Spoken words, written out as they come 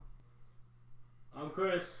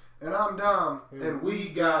Chris. And I'm Dom. And we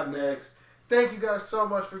got next. Thank you guys so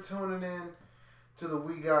much for tuning in to the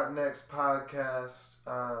We Got Next podcast.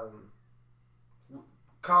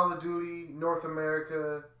 Call of Duty North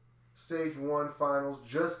America Stage 1 Finals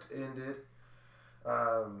just ended.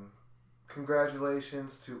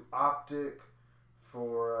 Congratulations to Optic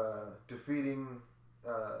for defeating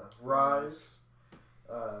Rise.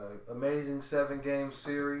 Amazing 7-game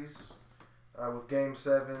series with Game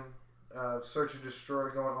 7. Search and Destroy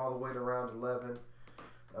going all the way to round 11.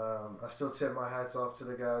 I still tip my hats off to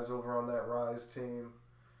the guys over on that Rise team,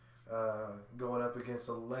 going up against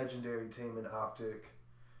a legendary team in Optic,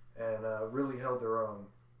 and really held their own.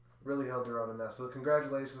 Really held their own in that. So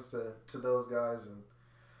congratulations to those guys and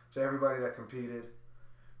to everybody that competed.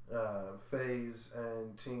 FaZe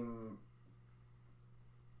and Team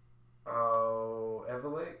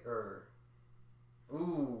Evolate or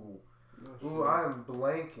I am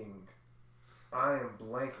blanking.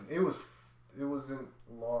 It wasn't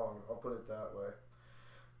long. I'll put it that way.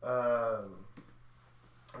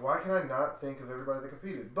 Why can I not think of everybody that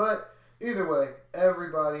competed? But either way,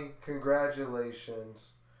 everybody,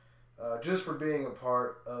 congratulations, just for being a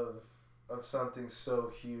part of something so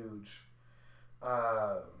huge.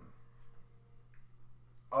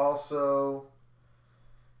 Also,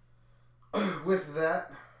 with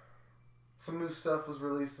that, some new stuff was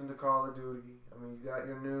released into Call of Duty. I mean, you got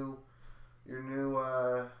your new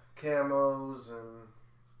camos and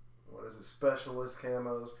specialist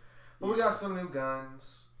camos. But we got some new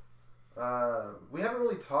guns. We haven't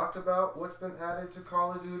really talked about what's been added to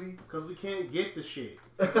Call of Duty because we can't get the shit.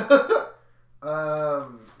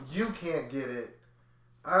 You can't get it.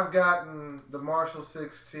 I've gotten the Marshall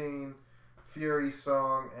 16, Fury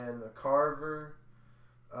Song, and the Carver.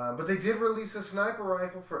 But they did release a sniper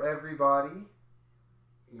rifle for everybody.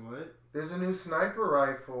 What? There's a new sniper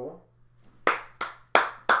rifle.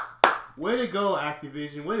 Way to go,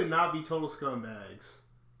 Activision. Way to not be total scumbags.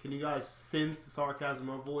 Can you guys sense the sarcasm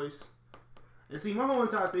of voice? And see, my whole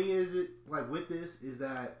entire thing is, with this, is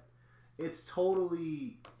that it's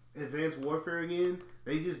totally Advanced Warfare again.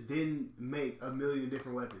 They just didn't make a million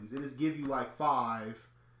different weapons. They just give you five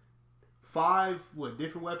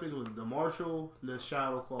different weapons with the Marshall, the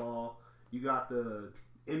Shadowclaw. You got the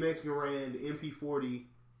MX Garand, the MP40.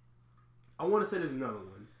 I want to say there's another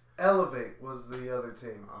one. Elevate was the other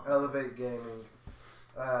team. Elevate Gaming.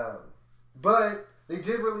 But they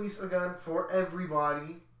did release a gun for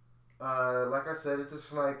everybody. Like I said, it's a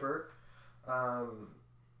sniper.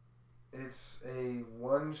 It's a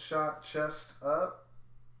one-shot chest up,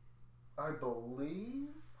 I believe.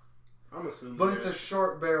 I'm assuming. But it's a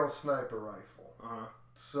short barrel sniper rifle. Uh-huh.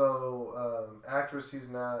 So accuracy's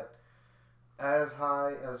not as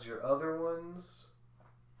high as your other ones.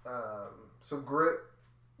 So grip,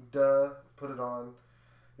 put it on.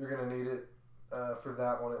 You're going to need it for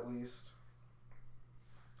that one at least.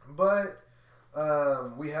 But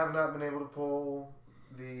we have not been able to pull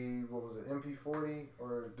the, MP40?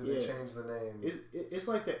 Or did they change the name? It's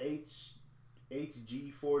like the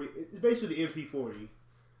HG40. It's basically the MP40.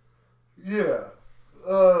 Yeah.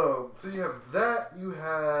 So you have that. You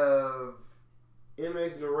have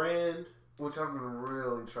MX Garand, which I've been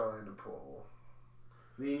really trying to pull.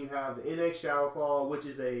 Then you have the NX Shadowclaw, which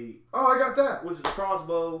is I got that. Which is a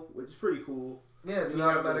crossbow, which is pretty cool. Yeah, it's an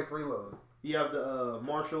automatic reload. You have the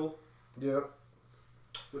Marshall. Yep.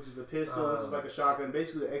 Which is a pistol, which is like a shotgun.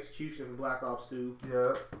 Basically the execution from Black Ops 2.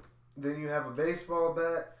 Yep. Then you have a baseball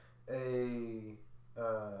bat,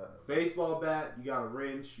 baseball bat, you got a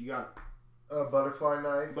wrench, you got a butterfly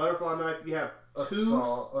knife. You have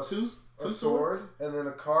two sword, and then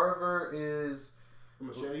a carver is a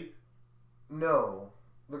machete. No,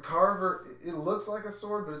 the carver. It looks like a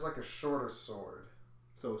sword, but it's like a shorter sword.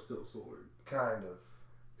 So it's still a sword. Kind of.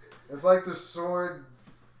 It's like the sword.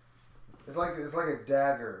 It's like a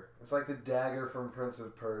dagger. It's like the dagger from Prince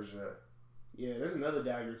of Persia. Yeah, there's another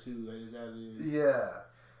dagger too that is added in. Yeah.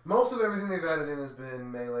 Most of everything they've added in has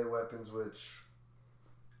been melee weapons, which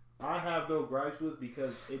I have no gripes with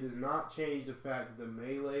because it does not change the fact that the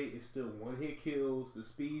melee is still one-hit kills, the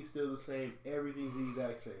speed's still the same, everything's the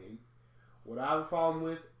exact same. What I have a problem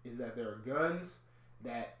with is that there are guns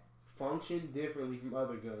that function differently from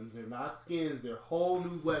other guns. They're not skins, they're whole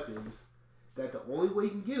new weapons that the only way you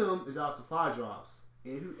can get them is out supply drops.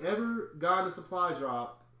 And if you've ever gotten a supply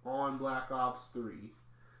drop on Black Ops 3,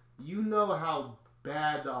 you know how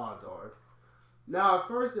bad the odds are. Now, at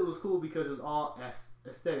first it was cool because it was all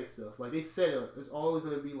aesthetic stuff. Like, they said it's always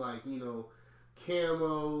going to be like,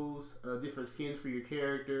 camos, different skins for your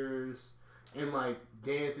characters. and like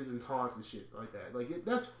dances and taunts and shit like that. Like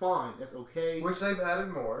that's fine. That's okay. Which they've added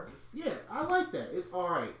more. Yeah, I like that. It's all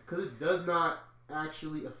right because it does not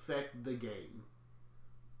actually affect the game.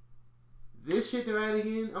 This shit they're adding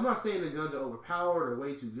in, I'm not saying the guns are overpowered or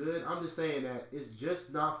way too good. I'm just saying that it's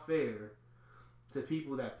just not fair to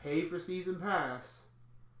people that pay for season pass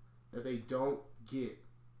that they don't get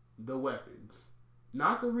the weapons.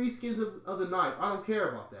 Not the reskins of the knife. I don't care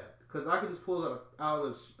about that. Because I can just pull it out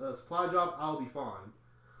of the supply drop, I'll be fine.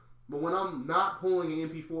 But when I'm not pulling an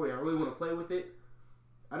MP40, I really want to play with it,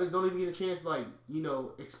 I just don't even get a chance to, like,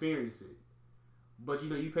 experience it. But,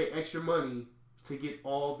 you pay extra money to get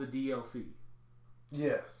all the DLC.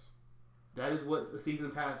 Yes. That is what a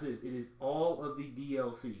season pass is. It is all of the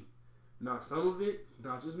DLC. Not some of it,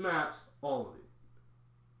 not just maps, all of it.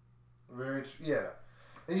 Very true. Yeah.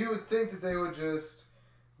 And you would think that they would just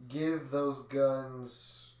give those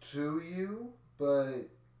guns to you, but,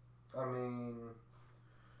 I mean,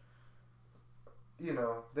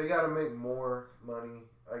 they gotta make more money,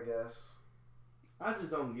 I guess. I just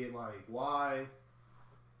don't get, like, why.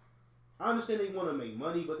 I understand they want to make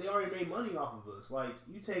money, but they already made money off of us. Like,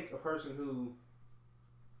 you take a person who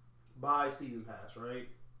buys Season Pass, right?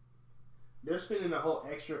 They're spending a whole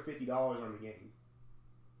extra $50 on the game.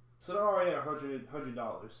 So they're already at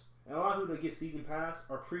 $100. And a lot of people that get Season Pass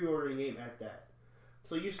are pre-ordering the game at that.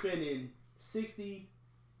 So you're spending $60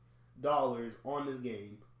 on this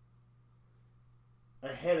game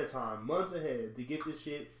ahead of time, months ahead, to get this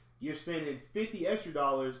shit. You're spending $50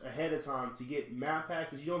 extra ahead of time to get map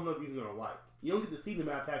packs that you don't know if you're going to like. You don't get to see the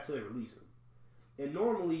map packs until they release them. And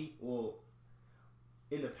normally,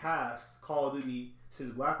 in the past, Call of Duty,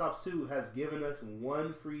 since Black Ops 2 has given us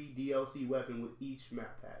one free DLC weapon with each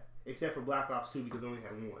map pack. Except for Black Ops 2 because they only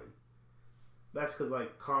had one. That's because,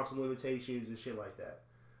 like, console limitations and shit like that.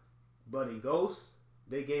 But in Ghosts,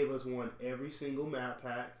 they gave us one every single map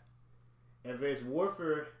pack. Advanced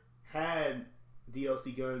Warfare had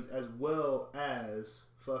DLC guns as well as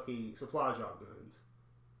fucking supply drop guns.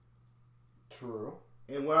 True.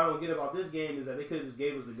 And what I don't get about this game is that they could have just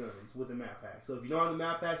gave us the guns with the map pack. So if you don't have the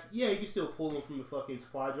map packs, yeah, you can still pull them from the fucking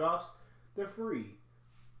supply drops. They're free.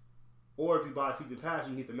 Or if you buy a season pass, you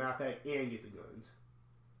can get the map pack and get the guns.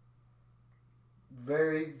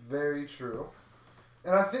 Very, very true.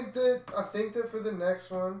 And I think that for the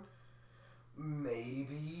next one,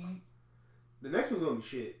 maybe the next one's gonna be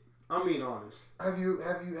shit. I'm being honest. Have you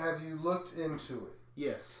looked into it?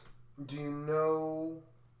 Yes. Do you know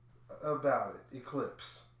about it?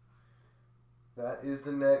 Eclipse. That is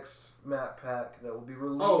the next map pack that will be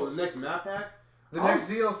released. Oh, the next map pack? Next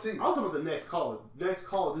DLC. I was talking about the next Call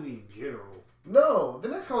of Duty in general. No, the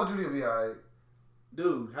next Call of Duty will be alright.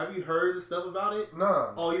 Dude, have you heard the stuff about it?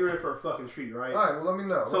 No. Oh, you're in for a fucking treat, right? Alright, well let me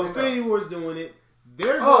know. So Infinity War's doing it.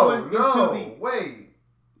 They're going into the... Wait.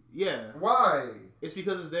 Yeah. Why? It's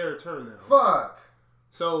because it's their turn now. Fuck.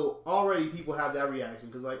 So already people have that reaction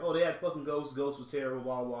because like, oh, they had fucking Ghost. Ghost was terrible.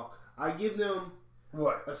 Blah blah. I give them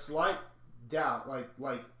a slight doubt. Like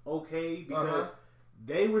okay, because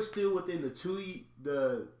they were still within the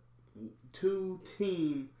two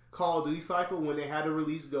team Call of Duty cycle when they had to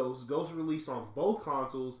release Ghost. Ghost released on both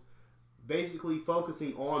consoles, basically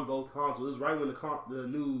focusing on both consoles. It was right when the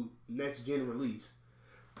new next gen released.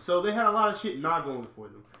 So they had a lot of shit not going for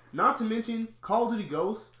them. Not to mention, Call of Duty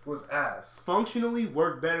Ghosts was ass. Functionally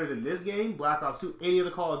worked better than this game, Black Ops 2, any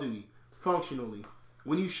other Call of Duty. Functionally.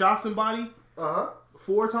 When you shot somebody,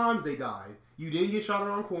 4 times they died. You didn't get shot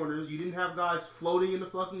around corners. You didn't have guys floating in the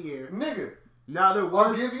fucking air. Nigga. Now there was...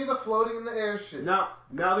 I'll give you the floating in the air shit. Now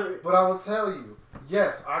there... But I will tell you,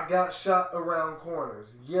 yes, I got shot around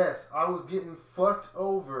corners. Yes, I was getting fucked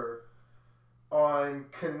over on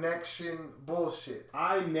connection bullshit.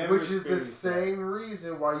 I never Which is the same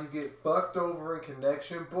reason why you get fucked over in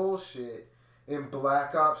connection bullshit in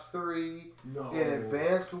Black Ops 3, in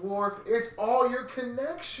Advanced Warfare. It's all your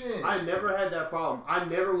connection. I never had that problem. I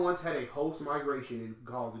never once had a host migration in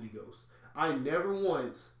Call of Duty Ghosts. I never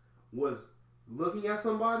once was looking at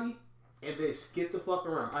somebody and they skip the fuck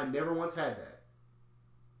around. I never once had that.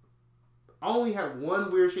 I only had one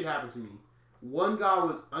weird shit happen to me. One guy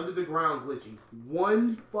was under the ground glitching.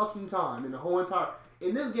 One fucking time in the whole entire...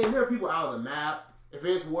 In this game, there are people out of the map.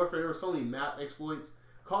 Advanced Warfare, there were so many map exploits.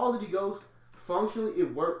 Call of Duty Ghosts, functionally,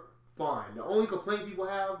 it worked fine. The only complaint people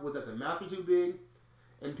have was that the maps were too big.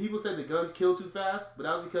 And people said the guns kill too fast. But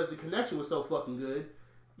that was because the connection was so fucking good.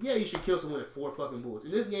 Yeah, you should kill someone at 4 fucking bullets.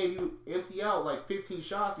 In this game, you empty out like 15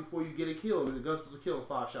 shots before you get a kill. And the gun's supposed to kill in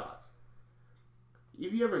 5 shots.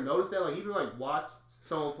 If you ever noticed that, like, if you like watched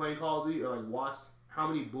someone playing Call of Duty or like watched how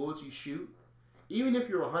many bullets you shoot, even if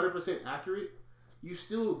you're 100% accurate, you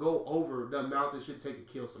still go over the amount that should take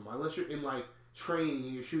to kill somebody. Unless you're in like training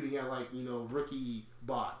and you're shooting at like, you know, rookie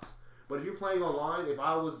bots. But if you're playing online, if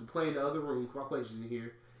I was playing the other room, my PlayStation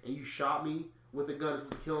here, and you shot me with a gun that's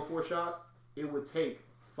supposed to kill in 4 shots, it would take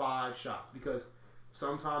 5 shots because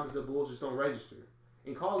sometimes the bullets just don't register.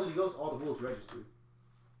 In Call of Duty Ghosts, all the bullets register.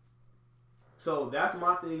 So that's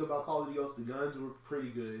my thing about Call of Duty Ghosts. The guns were pretty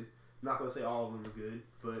good. I'm not going to say all of them were good,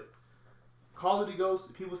 but Call of Duty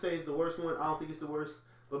Ghosts, people say it's the worst one. I don't think it's the worst.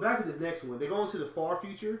 But back to this next one. They're going to the far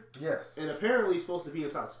future. Yes. And apparently it's supposed to be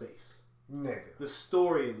inside space. Nigga. The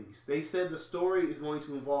story, at least. They said the story is going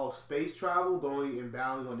to involve space travel, going and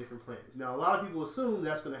battling on different planets. Now, a lot of people assume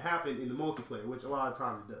that's going to happen in the multiplayer, which a lot of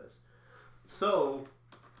times it does. So,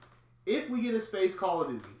 if we get a space Call of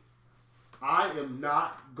Duty, I am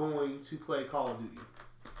not going to play Call of Duty.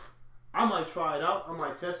 I might try it out. I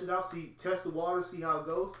might test it out, test the water, see how it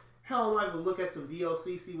goes. Hell, I might even look at some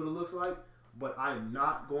DLC, see what it looks like. But I am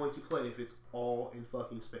not going to play if it's all in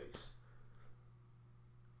fucking space.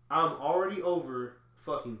 I'm already over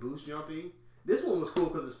fucking boost jumping. This one was cool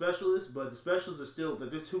because of specialists, but the specialists are still,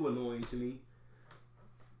 they're too annoying to me.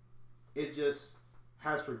 It just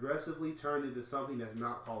has progressively turned into something that's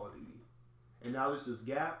not Call of Duty. And now there's this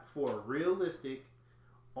gap for a realistic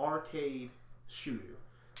arcade shooter.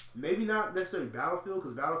 Maybe not necessarily Battlefield,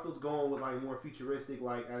 because Battlefield's going with like more futuristic,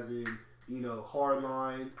 like as in, you know,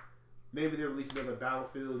 Hardline. Maybe they release another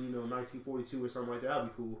Battlefield, you know, 1942 or something like that. That'd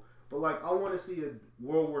be cool. But, like, I want to see a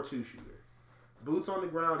World War II shooter. Boots on the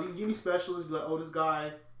ground. You can give me specialists. Be like, oh, this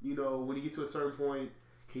guy, you know, when you get to a certain point,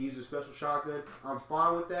 can use a special shotgun. I'm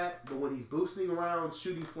fine with that. But when he's boosting around,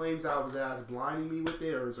 shooting flames out of his ass, blinding me with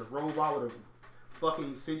it, or it's a robot with a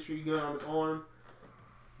fucking sentry gun on his arm,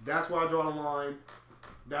 that's where I draw the line.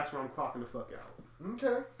 That's where I'm clocking the fuck out.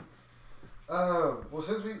 Okay. Well,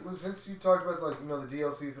 since you talked about, like, you know, the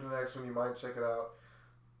DLC for the next one, you might check it out.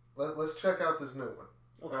 Let's check out this new one.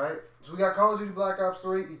 Okay. All right. So we got Call of Duty Black Ops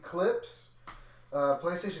 3 Eclipse.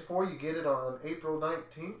 PlayStation 4, you get it on April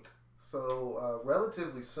 19th. So,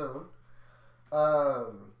 relatively soon.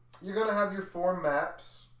 You're going to have your 4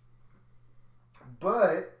 maps.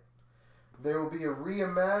 But there will be a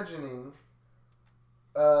reimagining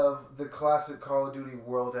of the classic Call of Duty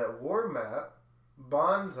World at War map,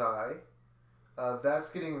 Banzai.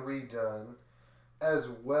 That's getting redone. As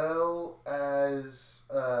well as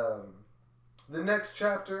the next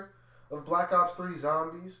chapter of Black Ops 3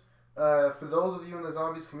 Zombies. For those of you in the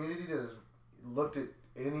Zombies community that has looked at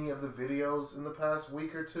any of the videos in the past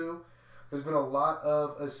week or two, there's been a lot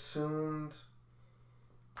of assumed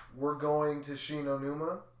we're going to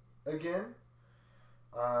Shinonuma again.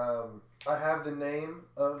 I have the name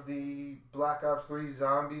of the Black Ops 3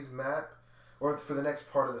 Zombies map, or for the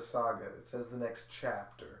next part of the saga. It says the next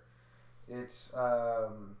chapter. It's,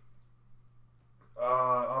 I'm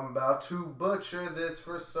about to butcher this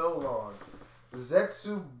for so long.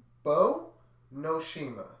 Zetsubo no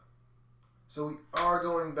Shima. So we are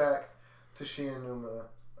going back to Shinonuma.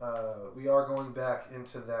 We are going back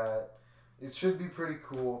into that. It should be pretty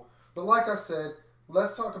cool. But like I said,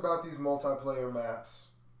 let's talk about these multiplayer maps.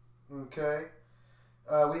 Okay?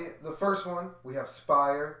 The first one, we have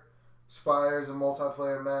Spire. Spire is a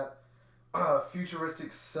multiplayer map.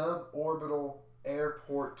 Futuristic suborbital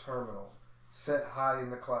airport terminal set high in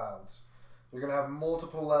the clouds. You're going to have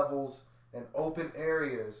multiple levels and open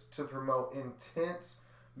areas to promote intense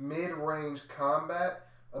mid-range combat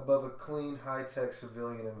above a clean, high-tech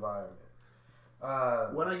civilian environment.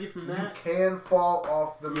 What I get from that? You can fall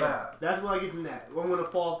off the map. That's what I get from that. I'm going to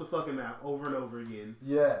fall off the fucking map over and over again.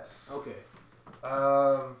 Yes. Okay.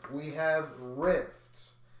 We have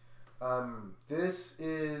Rift. This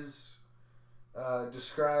is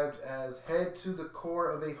described as head to the core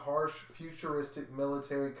of a harsh, futuristic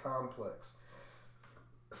military complex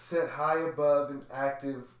set high above an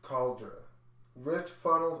active cauldron. Rift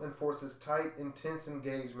funnels and forces tight, intense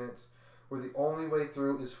engagements where the only way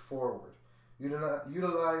through is forward. You do not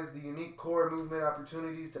utilize the unique core movement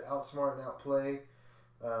opportunities to outsmart and outplay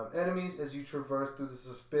enemies as you traverse through the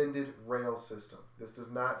suspended rail system. This does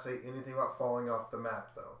not say anything about falling off the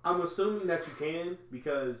map, though. I'm assuming that you can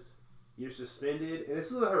because you're suspended. And as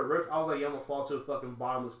soon as I heard Rift, I was like, yeah, I'm going to fall to a fucking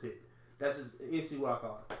bottomless pit. That's just instantly what I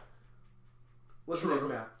thought. What's the next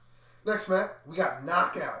map? Next map, we got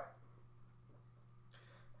Knockout.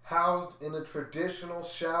 Housed in a traditional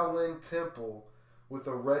Shaolin temple with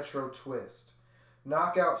a retro twist.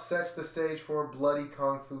 Knockout sets the stage for a bloody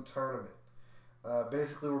kung fu tournament.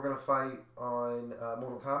 Basically, we're going to fight on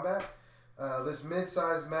Mortal Kombat. This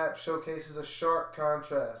mid-sized map showcases a sharp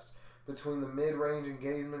contrast between the mid-range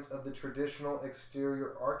engagements of the traditional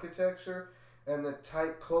exterior architecture and the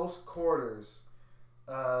tight, close quarters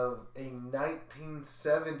of a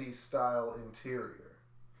 1970s style interior.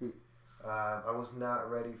 I was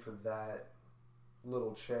not ready for that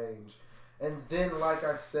little change. And then, like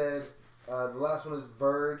I said, the last one is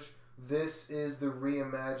Verge. This is the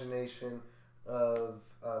reimagination of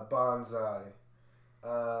Bonsai.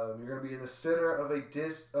 You're going to be in the center of a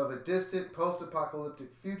distant post-apocalyptic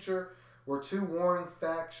future where two warring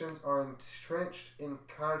factions are entrenched in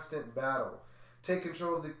constant battle. Take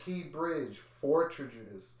control of the key bridge,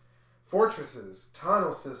 fortresses,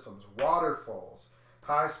 tunnel systems, waterfalls,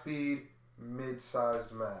 high-speed,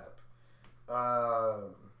 mid-sized map.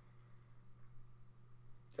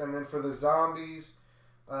 And then for the zombies,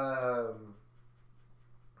 they're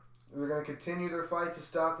going to continue their fight to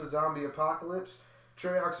stop the zombie apocalypse.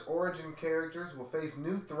 Treyarch's origin characters will face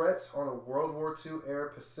new threats on a World War II era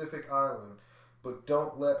Pacific island, but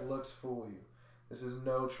don't let looks fool you. This is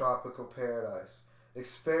no tropical paradise.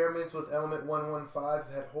 Experiments with Element 115 have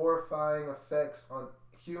had horrifying effects on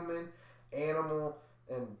human, animal,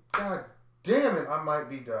 and god damn it, I might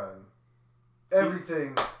be done.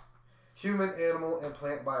 Everything. Human, animal, and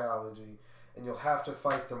plant biology, and you'll have to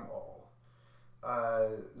fight them all.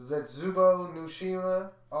 Zetsubo Nushima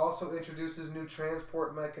also introduces new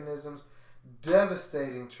transport mechanisms,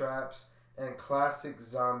 devastating traps, and classic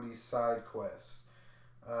zombie side quests.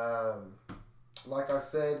 Like I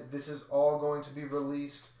said, this is all going to be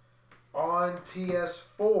released on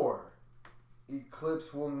PS4.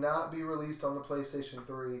 Eclipse will not be released on the PlayStation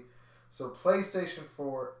 3. So PlayStation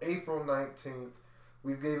 4, April 19th.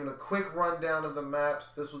 We've given a quick rundown of the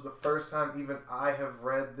maps. This was the first time even I have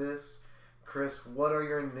read this. Chris, what are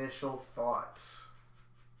your initial thoughts?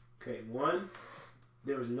 Okay, one,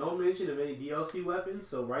 there was no mention of any DLC weapons,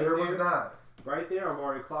 so there was not. Right there, I'm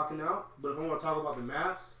already clocking out. But if I want to talk about the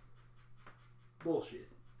maps, bullshit.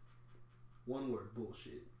 One word,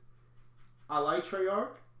 bullshit. I like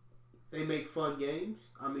Treyarch. They make fun games.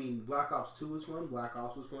 I mean, Black Ops 2 was fun. Black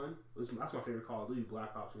Ops was fun. That's my favorite Call of Duty,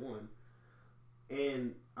 Black Ops 1.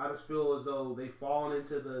 And I just feel as though they've fallen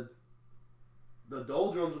into the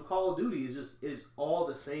doldrums of Call of Duty. Is all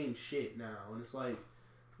the same shit now. And it's like,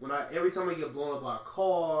 every time I get blown up by a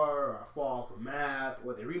car, or I fall off a map,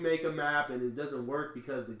 or they remake a map and it doesn't work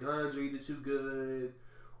because the guns are either too good,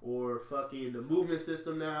 or fucking the movement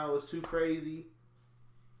system now is too crazy,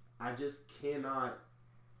 I just cannot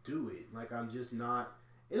do it. Like, I'm just not.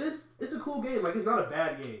 And it's a cool game. Like, it's not a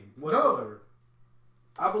bad game whatsoever. No.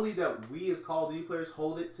 I believe that we as Call of Duty players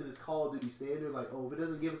hold it to this Call of Duty standard. Like, if it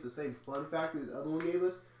doesn't give us the same fun factor as the other one gave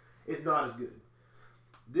us, it's not as good.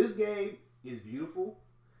 This game is beautiful.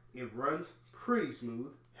 It runs pretty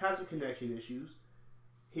smooth. Has some connection issues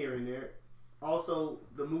here and there. Also,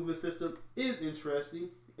 the movement system is interesting,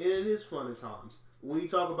 and it is fun at times. When you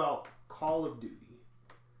talk about Call of Duty,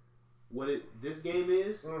 this game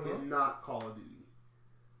is not Call of Duty.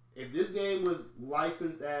 If this game was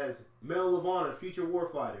licensed as Medal of Honor Future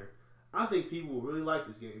Warfighter, I think people would really like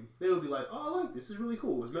this game. They would be like, oh, I like this. This is really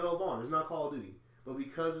cool. It's Medal of Honor. It's not Call of Duty. But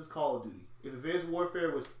because it's Call of Duty. If Advanced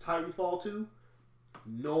Warfare was Titanfall 2,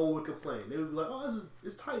 no one would complain. They would be like, oh,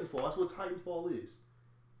 it's Titanfall. That's what Titanfall is.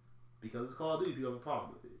 Because it's Call of Duty, people have a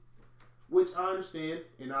problem with it. Which I understand,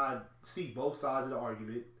 and I see both sides of the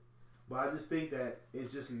argument. But I just think that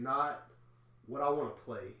it's just not what I want to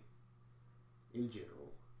play in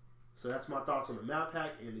general. So that's my thoughts on the map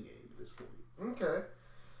pack and the game at this point. Okay.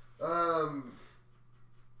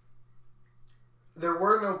 There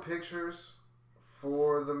were no pictures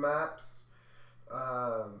for the maps,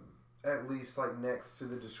 at least like next to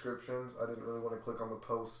the descriptions. I didn't really want to click on the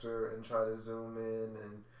poster and try to zoom in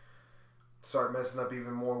and start messing up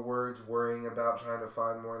even more words, worrying about trying to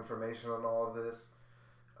find more information on all of this.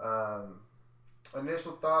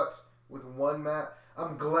 Initial thoughts with one map.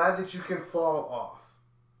 I'm glad that you can fall off.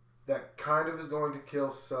 That kind of is going to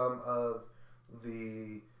kill some of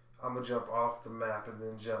the I'm going to jump off the map and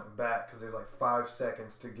then jump back because there's like 5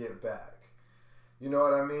 seconds to get back. You know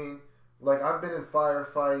what I mean? Like, I've been in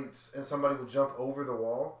firefights and somebody will jump over the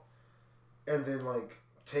wall and then like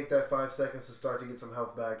take that 5 seconds to start to get some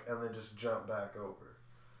health back and then just jump back over.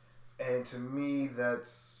 And to me,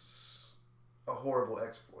 that's a horrible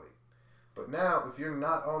exploit. But now, if you're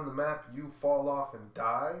not on the map, you fall off and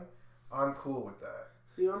die, I'm cool with that.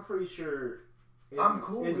 See, I'm pretty sure I'm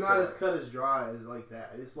cool it's with not that. as cut as dry as like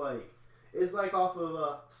that. It's like off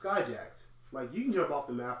of Skyjacked. Like, you can jump off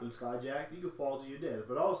the map in Skyjacked, you can fall to your death.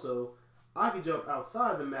 But also, I can jump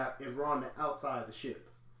outside the map and run the outside of the ship.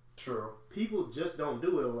 True. People just don't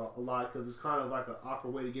do it a lot because it's kind of like an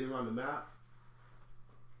awkward way to get around the map.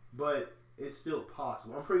 But it's still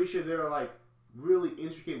possible. I'm pretty sure there are like really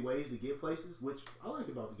intricate ways to get places, which I like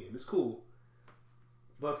about the game. It's cool.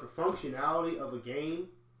 But for functionality of a game,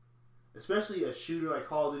 especially a shooter like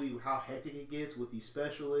Call of Duty, how hectic it gets with these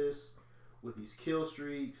specialists, with these kill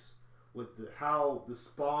streaks, with how the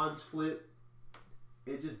spawns flip,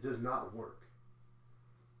 it just does not work.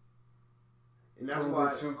 And that's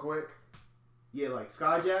why too quick. Yeah, like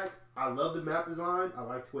Skyjacked, I love the map design. I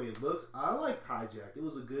like the way it looks. I like Hijacked. It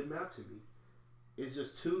was a good map to me. It's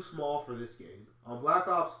just too small for this game. On Black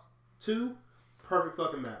Ops 2, perfect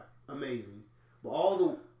fucking map, amazing.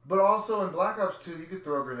 But also in Black Ops 2, you could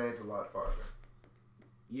throw grenades a lot farther.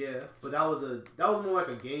 Yeah, but that was more like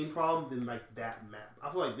a game problem than like that map.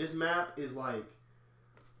 I feel like this map is like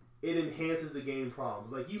it enhances the game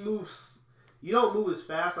problems. Like you don't move as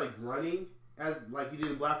fast like running as like you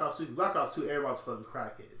did in Black Ops 2. Black Ops 2, everybody's fucking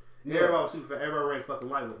crackhead. Yeah. Everybody was super fast. Everybody ran fucking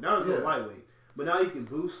lightweight. Now there's no lightweight, but now you can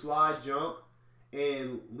boost, slide, jump,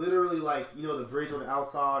 and literally like the bridge on the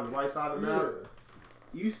outside, and the right side of the map.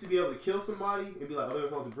 You used to be able to kill somebody and be like, oh, they're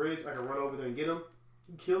going to the bridge. I can run over there and get them.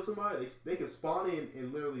 You kill somebody, they can spawn in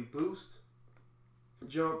and literally boost,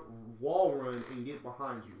 jump, wall run, and get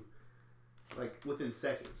behind you. Like, within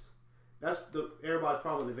seconds. That's everybody's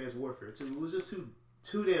problem with Advanced Warfare, too. It was just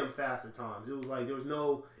too damn fast at times. It was like,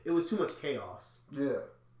 it was too much chaos. Yeah.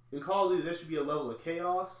 In Call of Duty, there should be a level of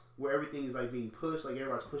chaos where everything is, like, being pushed, like,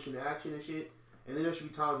 everybody's pushing the action and shit. And then there should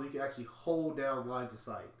be times where you can actually hold down lines of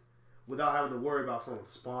sight without having to worry about someone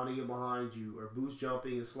spawning in behind you or boost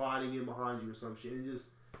jumping and sliding in behind you or some shit.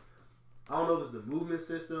 I don't know if it's the movement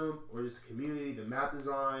system or just the community, the map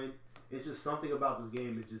design. It's just something about this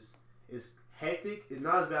game. It's hectic. It's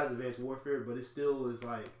not as bad as Advanced Warfare, but it still is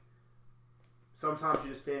like, sometimes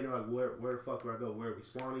you're just standing there like, where the fuck do I go? Where are we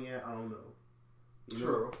spawning at? I don't know.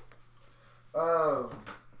 True.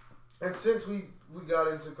 And since we got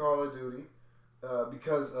into Call of Duty,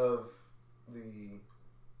 because of the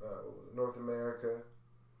North America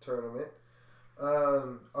tournament,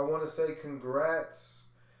 I want to say congrats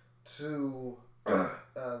to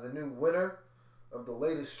the new winner of the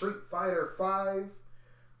latest Street Fighter V,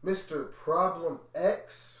 Mr. Problem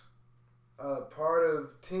X, part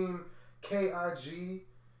of Team KIG,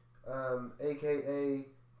 aka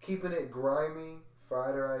Keeping It Grimy,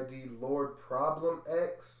 Fighter ID Lord Problem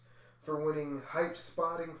X, for winning Hype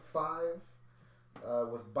Spotting 5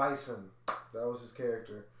 with Bison. That was his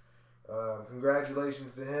character.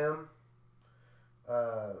 Congratulations to him.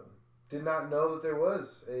 Did not know that there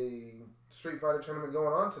was a Street Fighter tournament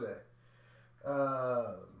going on today.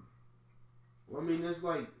 Well, I mean, there's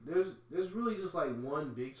really just like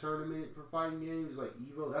one big tournament for fighting games, like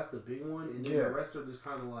Evo. That's the big one, and then the rest are just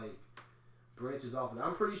kind of like branches off. And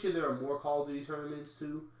I'm pretty sure there are more Call of Duty tournaments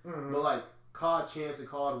too, but like COD Champs and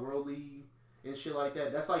COD World League and shit like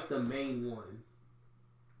that. That's like the main one.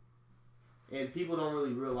 And people don't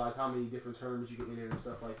really realize how many different tournaments you can enter and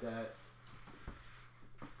stuff like that.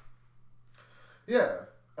 Yeah.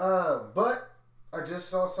 But I just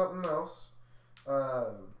saw something else.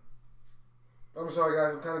 I'm sorry,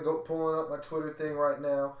 guys. I'm kind of pulling up my Twitter thing right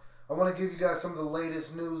now. I want to give you guys some of the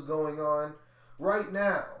latest news going on right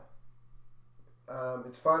now.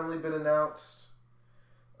 It's finally been announced.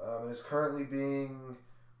 And it's currently being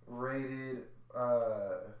rated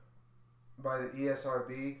by the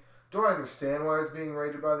ESRB. Do I understand why it's being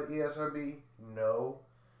rated by the ESRB? No.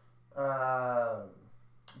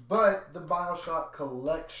 But the BioShock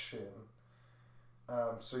collection.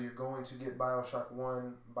 So you're going to get BioShock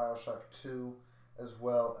 1, BioShock 2, as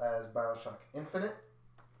well as BioShock Infinite.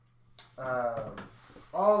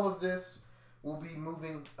 All of this will be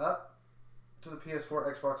moving up to the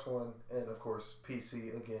PS4, Xbox One, and of course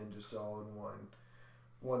PC, again, just all in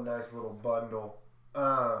one nice little bundle.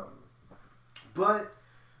 But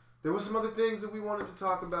there were some other things that we wanted to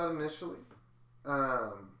talk about initially.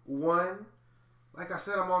 One, like I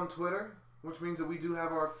said, I'm on Twitter, which means that we do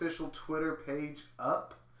have our official Twitter page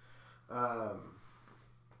up.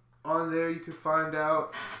 On there, you can find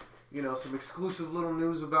out, some exclusive little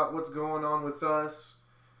news about what's going on with us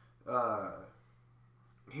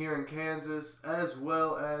here in Kansas, as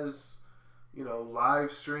well as,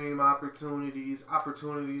 live stream opportunities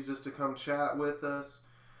just to come chat with us.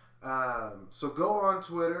 So go on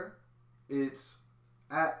Twitter. It's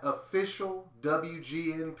at official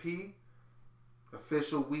WGNP,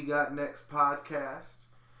 official We Got Next podcast.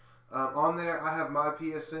 On there, I have my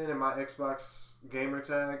PSN and my Xbox gamer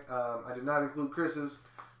tag. I did not include Chris's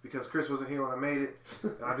because Chris wasn't here when I made it.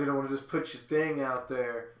 And I didn't want to just put your thing out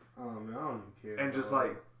there. Oh, man, I don't even care. And just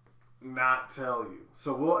not tell you.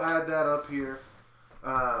 So we'll add that up here.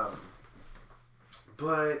 But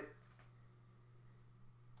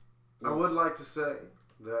I would like to say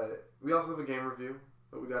that we also have a game review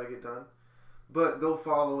that we got to get done. But go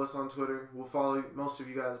follow us on Twitter. We'll follow most of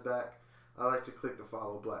you guys back. I like to click the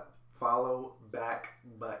follow back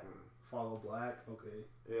button. Follow Black? Okay.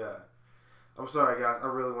 Yeah. I'm sorry, guys. I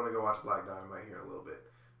really want to go watch Black Dynamite here in a little bit.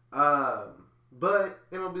 But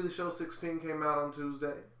MLB The Show 16 came out on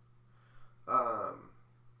Tuesday.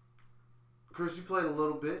 Chris, you played a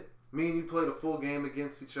little bit. Me and you played a full game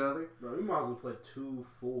against each other. Bro, we might as well play 2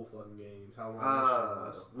 full fucking games. How long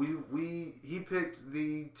was? He picked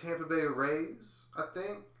the Tampa Bay Rays, I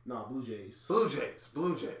think. No, Blue Jays.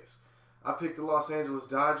 Blue Jays. I picked the Los Angeles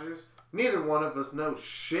Dodgers. Neither one of us knows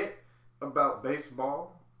shit about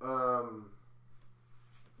baseball.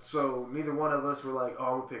 So neither one of us were like, oh,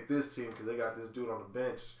 I'm going to pick this team because they got this dude on the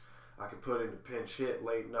bench I could put in a pinch hit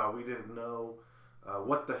late. No, we didn't know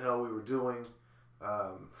what the hell we were doing.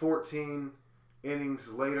 14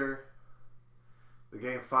 innings later, the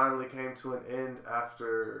game finally came to an end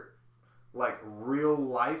after like real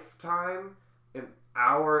life time, an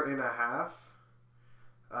hour and a half.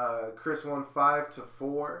 Chris won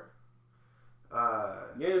 5-4.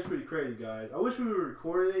 Yeah, it was pretty crazy, guys. I wish we were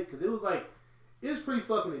recording it because it was pretty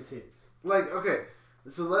fucking intense. Like, okay,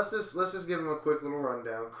 so let's just give him a quick little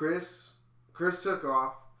rundown. Chris took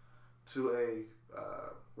off to a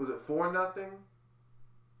was it 4-0?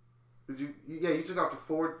 Did you? Yeah, you took off to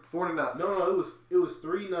 4-0. No, it was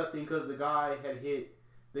 3-0 because the guy had hit.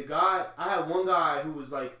 I had one guy who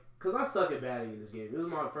was like, because I suck at batting in this game. It was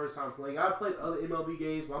my first time playing. I played other MLB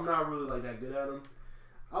games, but I'm not really like that good at them.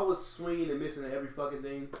 I was swinging and missing at every fucking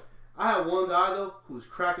thing. I had one guy though who was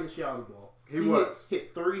cracking shit out of the ball. He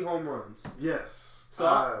hit 3 home runs. Yes. So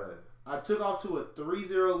I took off to a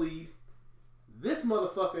 3-0 lead. This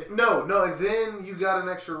motherfucker. No, and then you got an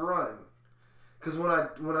extra run. Because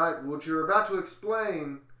what you're about to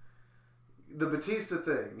explain, the Batista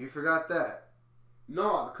thing, you forgot that.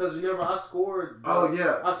 No, because whenever I scored. Oh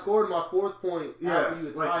yeah. I scored my 4th point after you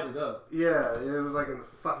had tied it up. Yeah, it was like in the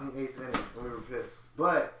fucking 8th inning when we were pissed.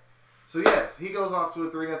 But so yes, he goes off to a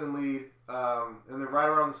 3-0 lead, and then right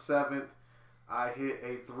around the 7th, I hit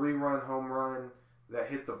a 3-run home run that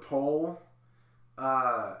hit the pole.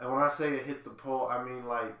 And when I say it hit the pole, I mean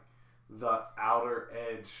like the outer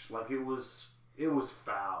edge. Like it was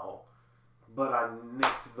foul, but I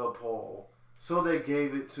nicked the pole. So they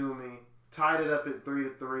gave it to me, tied it up at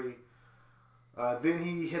 3-3. Then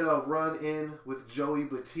he hit a run in with Joey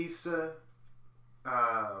Batista.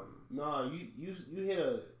 No, you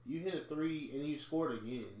hit a 3 and you scored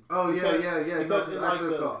again. Oh yeah. Because in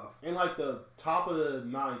the top of the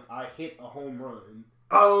 9th, I hit a home run.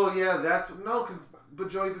 Oh yeah, but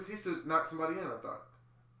Joey Batista knocked somebody in, I thought.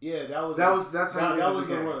 Yeah, that's how you ended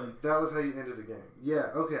the game. Run. That was how you ended the game. Yeah,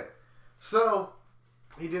 okay. So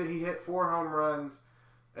he hit 4 home runs,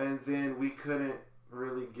 and then we couldn't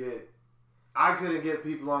really I couldn't get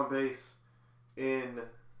people on base in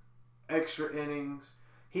extra innings.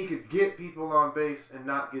 He could get people on base and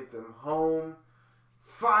not get them home.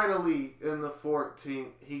 Finally, in the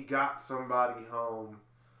 14th, he got somebody home.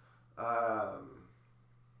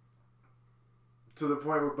 To the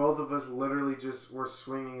point where both of us literally just were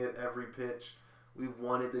swinging at every pitch. We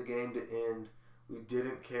wanted the game to end. We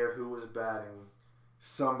didn't care who was batting.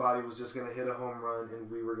 Somebody was just going to hit a home run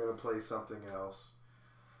and we were going to play something else.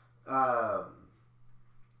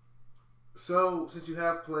 So, since you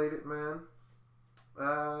have played it, man,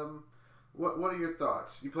 what are your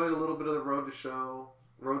thoughts? You played a little bit of the Road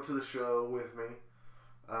to the Show with me.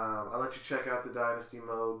 I let you check out the Dynasty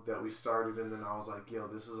mode that we started, and then I was like, yo,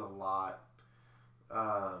 this is a lot.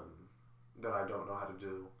 That I don't know how to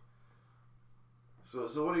do. So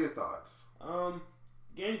what are your thoughts?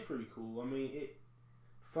 Game's pretty cool. I mean,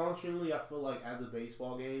 functionally, I feel like as a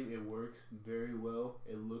baseball game, it works very well.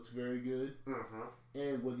 It looks very good. Mm-hmm.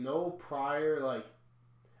 And with no prior,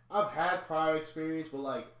 I've had prior experience,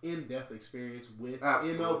 but in-depth experience with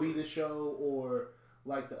MLB The Show or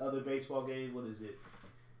the other baseball game. What is it?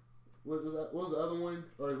 What was the other one?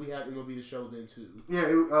 Or we had MLB The Show then too? Yeah,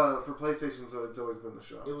 for PlayStation, so it's always been The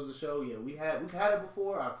Show. It was The Show, yeah. We've had it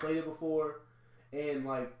before. I played it before, and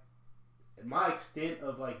my extent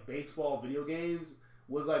of baseball video games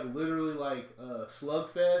was literally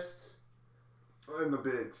Slugfest. In the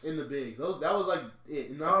bigs. That was it.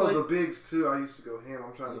 And the bigs too. I used to go ham.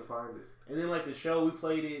 I'm trying to find it. And then The Show, we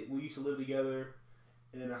played it. We used to live together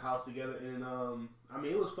in a house together, and I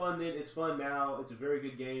mean, it was fun then. It's fun now. It's a very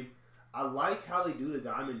good game. I like how they do the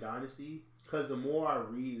Diamond Dynasty, because the more I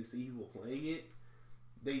read and see people playing it,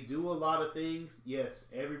 they do a lot of things. Yes,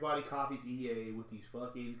 everybody copies EA with these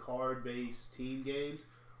fucking card-based team games,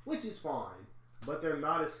 which is fine. But they're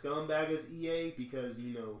not as scumbag as EA because,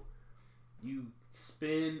 you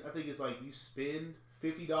spend, I think it's you spend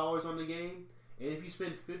 $50 on the game, And if you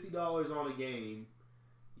spend $50 on a game,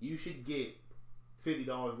 you should get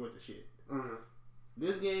 $50 worth of shit. Mm-hmm.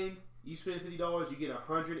 This game, you spend $50, you get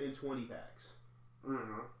 120 packs.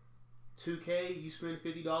 Mm-hmm. 2K, you spend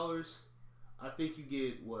 $50, I think you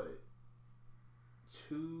get what?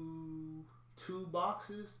 Two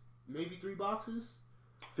boxes, maybe 3 boxes.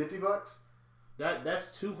 $50?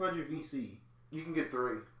 That's 200 VC. You can get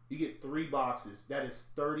 3. You get 3 boxes. That is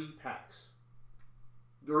 30 packs.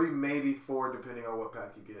 3, maybe 4, depending on what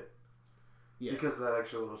pack you get. Yeah. Because of that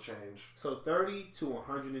extra little change. So 30 to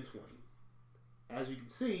 120. As you can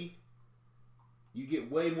see, you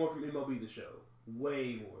get way more from MLB The Show.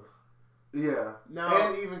 Way more. Yeah. Now,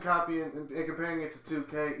 and even copying and comparing it to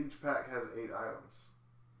 2K, each pack has 8 items.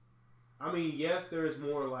 I mean, yes, there's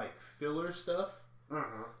more like filler stuff.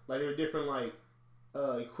 Mm-hmm. Like there's different like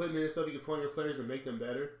equipment and stuff you can put on your players and make them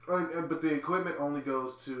better. But the equipment only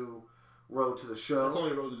goes to Road to the Show. It's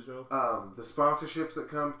only Road to the Show. The sponsorships that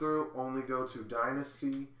come through only go to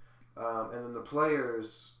Dynasty, and then the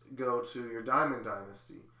players go to your Diamond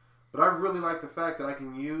Dynasty. But I really like the fact that I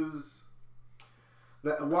can use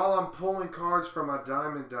that while I'm pulling cards from my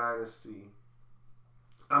Diamond Dynasty,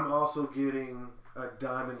 I'm also getting a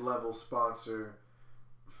Diamond level sponsor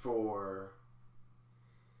for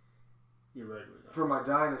your regular Dynasty. For my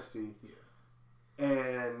Dynasty. Yeah.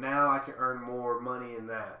 And now I can earn more money in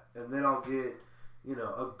that. And then I'll get,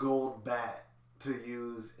 a gold bat to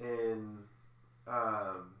use in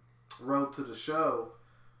Road to the Show.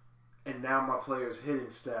 And now my players' hitting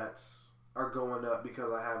stats are going up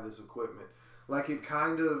because I have this equipment. Like, it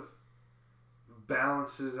kind of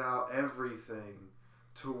balances out everything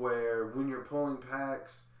to where when you're pulling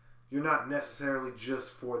packs, you're not necessarily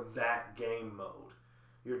just for that game mode.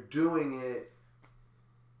 You're doing it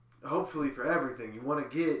hopefully for everything. You want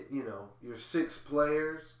to get, your 6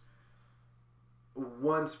 players,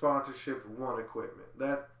 1 sponsorship, 1 equipment.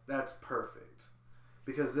 That's perfect.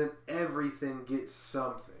 Because then everything gets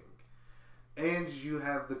something. And you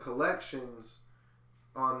have the collections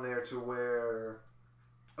on there to where,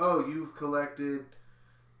 you've collected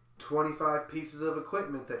 25 pieces of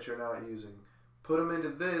equipment that you're not using. Put them into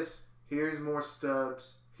this. Here's more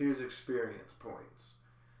stubs. Here's experience points.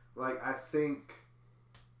 Like, I think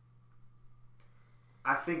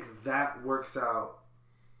that works out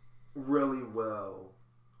really well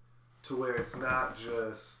to where it's not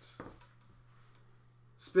just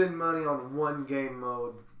spend money on one game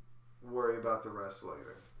mode, worry about the rest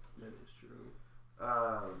later. That is true.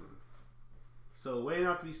 So waiting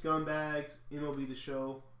out to be scumbags, MLB The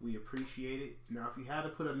Show, we appreciate it. Now, if you had to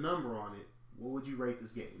put a number on it, what would you rate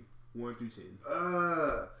this game? 1 through 10.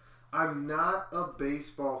 I'm not a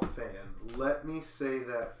baseball fan. Let me say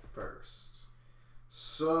that first.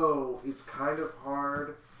 So, it's kind of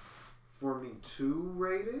hard for me to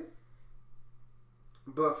rate it.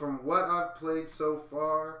 But from what I've played so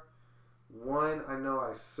far, 1, I know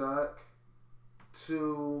I suck.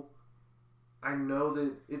 2, I know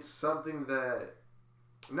that it's something that,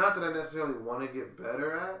 not that I necessarily want to get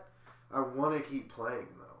better at, I want to keep playing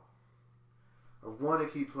though. I want to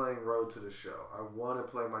keep playing Road to the Show. I want to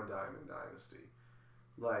play my Diamond Dynasty.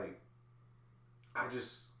 Like, I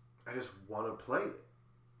just want to play it.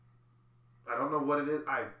 I don't know what it is.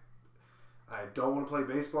 I don't want to play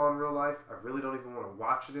baseball in real life. I really don't even want to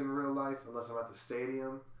watch it in real life unless I'm at the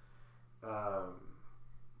stadium.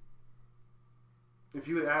 If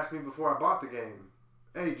you had asked me before I bought the game,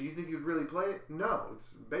 hey, do you think you'd really play it? No,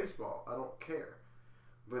 it's baseball. I don't care.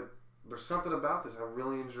 But there's something about this I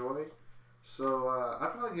really enjoy. So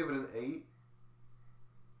I'd probably give it an 8.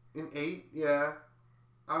 An 8, yeah.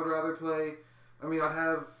 I would rather play. I'd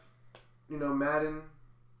have, Madden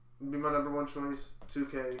be my number 1 choice,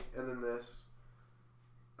 2K, and then this.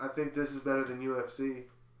 I think this is better than UFC.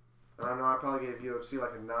 And I know I probably gave UFC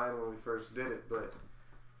like a 9 when we first did it, but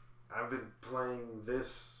I've been playing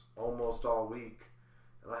this almost all week,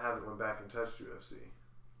 and I haven't went back and touched UFC.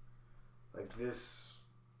 Like this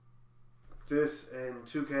and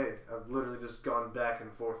 2K, I've literally just gone back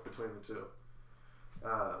and forth between the two.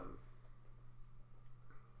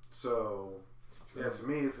 So yeah, to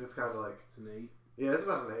me, it's kind of like it's an 8. Yeah, it's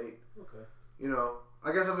about an 8. Okay.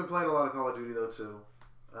 I guess I've been playing a lot of Call of Duty though too,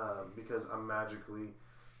 because I'm magically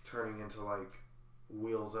turning into like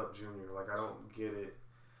Wheels Up Junior. Like I don't get it.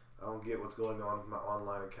 I don't get what's going on with my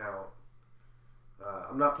online account.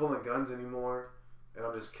 I'm not pulling guns anymore, and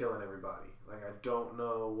I'm just killing everybody. Like I don't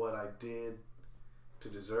know what I did to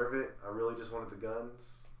deserve it. I really just wanted the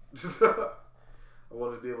guns. I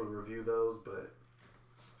wanted to be able to review those, but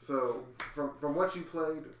so from what you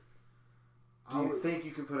played, do you think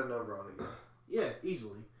you can put a number on it? Yeah,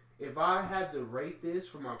 easily. If I had to rate this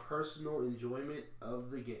for my personal enjoyment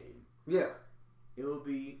of the game, yeah, it would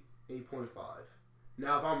be 8.5.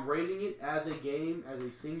 Now, if I'm rating it as a game, as a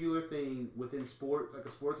singular thing within sports, like a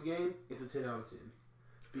sports game, it's a 10 out of 10.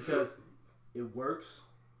 Because it works.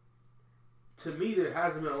 To me, there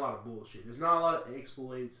hasn't been a lot of bullshit. There's not a lot of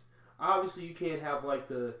exploits. Obviously, you can't have like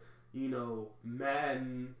the,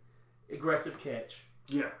 Madden aggressive catch.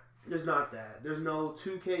 Yeah. There's not that. There's no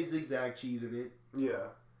 2K zigzag cheese in it. Yeah.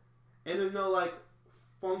 And there's no like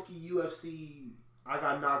funky UFC, I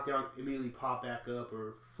got knocked down, immediately pop back up,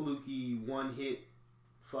 or fluky one hit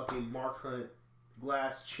fucking Mark Hunt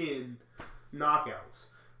glass chin knockouts.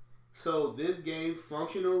 So this game,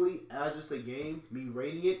 functionally, as just a game, me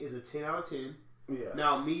rating it is a 10 out of 10. Yeah.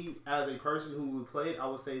 Now, me, as a person who would play it, I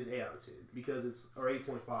would say it's 8 out of 10. Or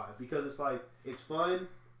 8.5. Because it's like, it's fun.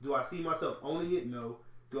 Do I see myself owning it? No.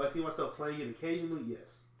 Do I see myself playing it occasionally?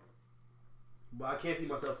 Yes. But I can't see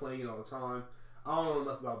myself playing it all the time. I don't know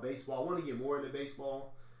enough about baseball. I want to get more into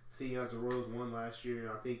baseball, seeing as the Royals won last year. And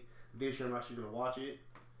I think this year I'm actually going to watch it.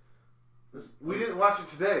 We didn't watch it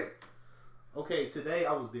today. Okay, today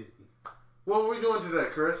I was busy. What were we doing today,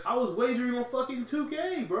 Chris? I was wagering on fucking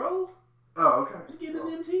 2K, bro. Oh, okay. I'm getting this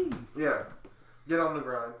MT. Yeah. Get on the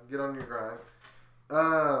grind. Get on your grind.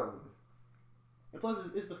 And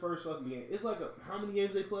plus, it's the first fucking game. It's like, how many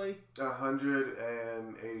games they play?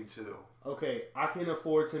 182. Okay, I can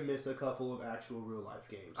afford to miss a couple of actual real life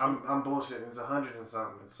games. I'm bullshitting. It's 100 and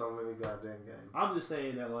something. It's so many goddamn games. I'm just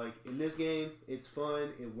saying that, like, in this game, it's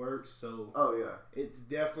fun, it works, so... Oh, yeah. It's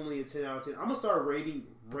definitely a 10 out of 10. I'm going to start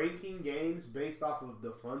ranking games based off of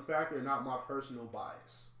the fun factor and not my personal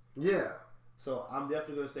bias. Yeah. So, I'm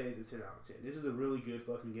definitely going to say it's a 10 out of 10. This is a really good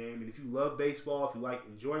fucking game, and if you love baseball, if you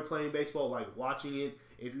enjoy playing baseball, like watching it,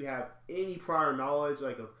 if you have any prior knowledge,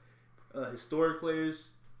 like, of historic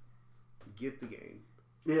players... Get the game.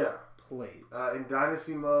 Yeah. Play it. In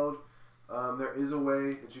Dynasty mode, there is a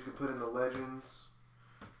way that you can put in the legends.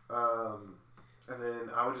 And then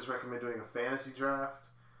I would just recommend doing a fantasy draft.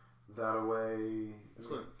 That way... That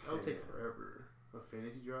would take forever. A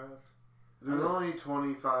fantasy draft? There's only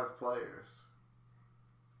 25 players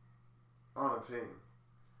on a team.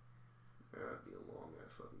 That'd be a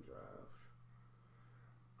long-ass fucking draft.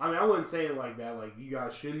 I mean, I wasn't saying it like that, like, you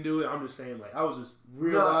guys shouldn't do it. I'm just saying, like, I was just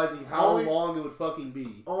realizing how long it would fucking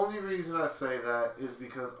be. Only reason I say that is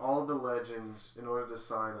because all of the legends, in order to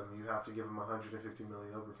sign them, you have to give them $150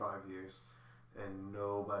 million over 5 years. And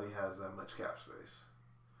nobody has that much cap space.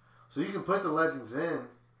 So you can put the legends in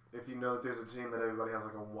if you know that there's a team that everybody has,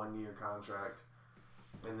 like, a 1-year contract.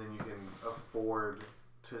 And then you can afford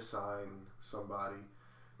to sign somebody.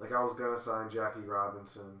 Like, I was going to sign Jackie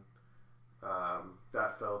Robinson.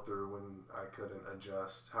 That fell through when I couldn't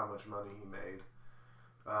adjust how much money he made.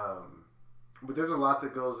 But there's a lot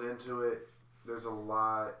that goes into it. There's a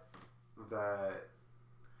lot that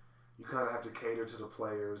you kind of have to cater to the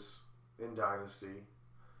players in Dynasty.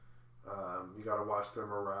 You got to watch their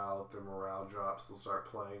morale. If their morale drops, they'll start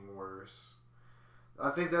playing worse.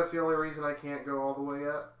 I think that's the only reason I can't go all the way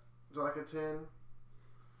up to like a 10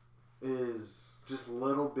 is just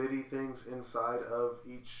little bitty things inside of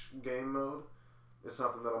each game mode is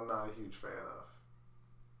something that I'm not a huge fan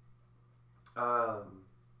of.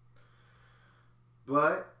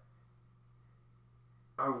 But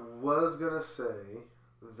I was going to say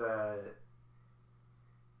that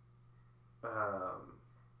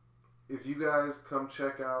if you guys come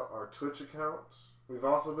check out our Twitch accounts, we've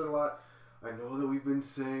also been I know that we've been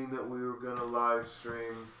saying that we were going to live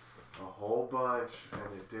stream a whole bunch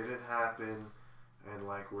and it didn't happen. And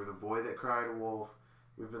like, we're the boy that cried wolf.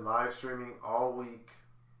 We've been live streaming all week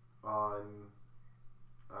on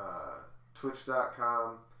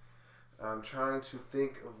Twitch.com. I'm trying to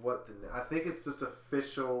think of what I think it's just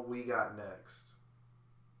official We Got Next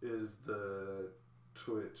is the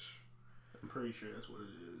Twitch. I'm pretty sure that's what it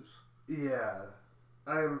is. Yeah.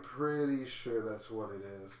 I am pretty sure that's what it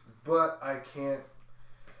is. But I can't.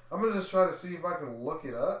 I'm going to just try to see if I can look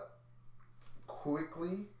it up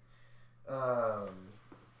quickly.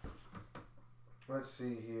 Let's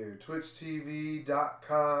see here.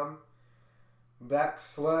 TwitchTV.com /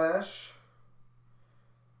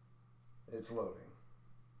 it's loading.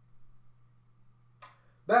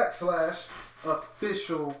 /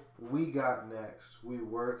 official We Got Next. We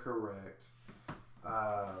were correct.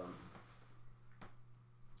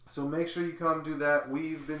 So make sure you come do that.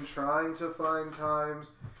 We've been trying to find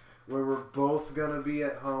times where we're both going to be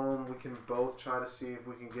at home. We can both try to see if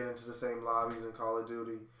we can get into the same lobbies in Call of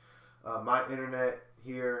Duty. My internet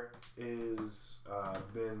here is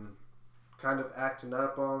been kind of acting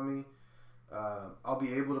up on me. I'll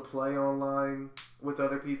be able to play online with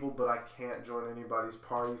other people, but I can't join anybody's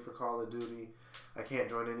party for Call of Duty. I can't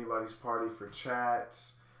join anybody's party for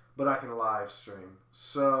chats, but I can live stream.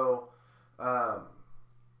 So,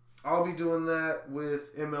 I'll be doing that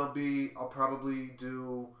with MLB. I'll probably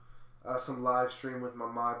do some live stream with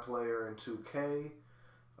my player in 2K.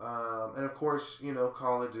 And of course, you know,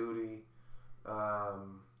 Call of Duty.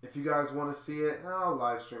 If you guys want to see it, I'll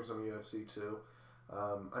live stream some UFC too.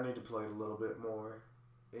 I need to play it a little bit more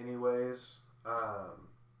anyways.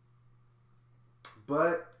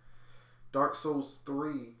 But Dark Souls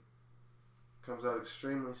 3 comes out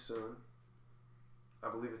extremely soon. I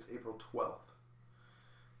believe it's April 12th.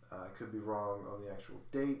 I could be wrong on the actual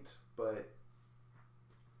date, but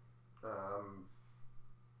I'm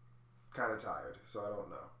kind of tired, so I don't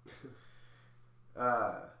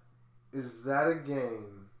know. Is that a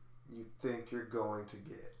game you think you're going to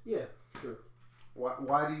get? Yeah, sure.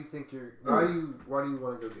 Why do you think you're? Why do you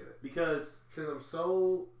want to go get it? Because since I'm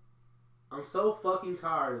so fucking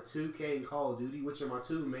tired of 2K and Call of Duty, which are my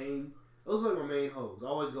two main. Those are like my main hoes. I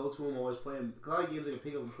always go to them. Always play them. Because I like games I can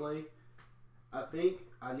pick up and play. I think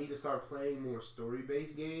I need to start playing more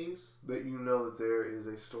story-based games. That you know that there is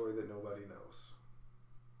a story that nobody knows.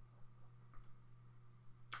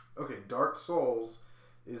 Okay, Dark Souls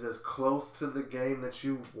is as close to the game that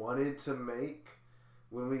you wanted to make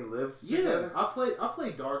when we lived together. Yeah, I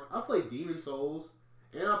played Demon Souls,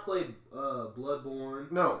 and I played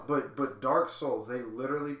Bloodborne. No, but Dark Souls, they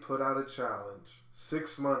literally put out a challenge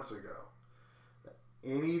 6 months ago.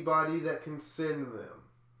 Anybody that can send them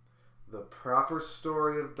the proper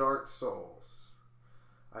story of Dark Souls,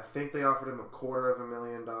 I think they offered him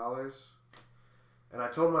 $250,000. And I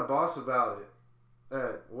told my boss about it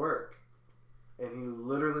at work, and he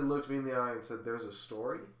literally looked me in the eye and said, "There's a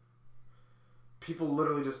story?" People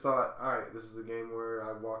literally just thought, alright, this is a game where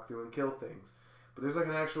I walk through and kill things. But there's like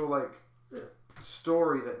an actual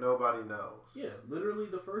story that nobody knows. Yeah, literally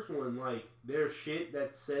the first one, like, there's shit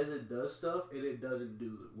that says it does stuff and it doesn't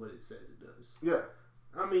do what it says it does. Yeah.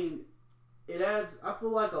 I mean, it adds, I feel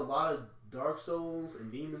like a lot of Dark Souls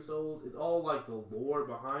and Demon Souls, it's all like the lore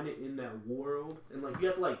behind it in that world. And like, you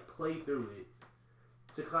have to like play through it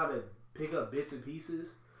to kind of pick up bits and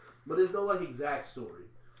pieces. But there's no like exact story.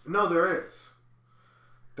 No, there is.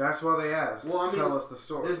 That's why they asked. Well, I mean, tell us the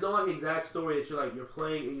story. There's no like exact story that you're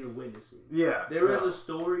playing and you're witnessing. Yeah. There is a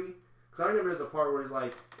story. Because I remember there's a part where it's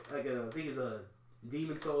like I think it's a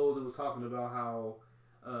Demon Souls. It was talking about how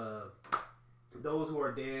those who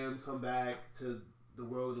are damned come back to the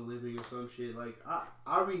world of the living or some shit. Like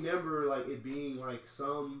I remember like it being like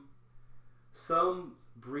some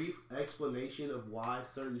brief explanation of why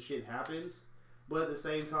certain shit happens, but at the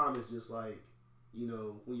same time it's just like, you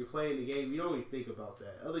know, when you're playing the game, you don't even think about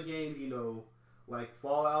that. Other games, you know, like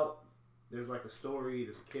Fallout, there's like a story,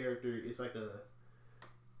 there's a character.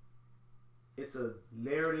 It's a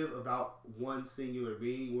narrative about one singular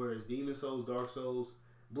being, whereas Demon Souls, Dark Souls,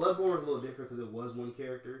 Bloodborne is a little different because it was one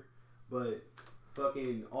character, but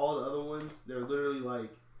fucking all the other ones, they're literally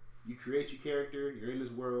like, you create your character, you're in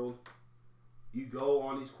this world, you go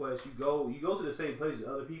on these quests, you go to the same place as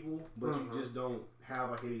other people, but you just don't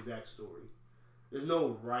have like an exact story. There's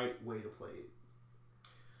no right way to play it.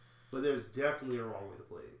 But there's definitely a wrong way to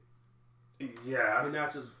play it. Yeah. And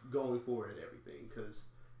that's just going for it at everything, because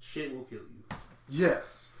shit will kill you.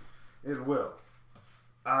 Yes, it will.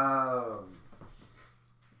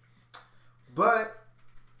 But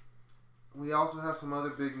we also have some other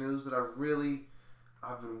big news that I've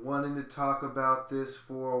been wanting to talk about this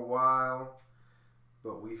for a while,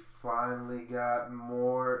 but we finally got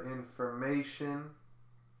more information.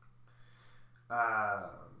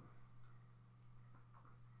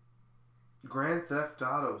 Grand Theft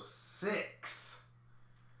Auto 6.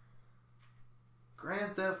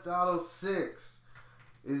 Grand Theft Auto 6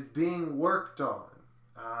 is being worked on.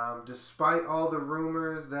 Despite all the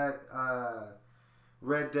rumors that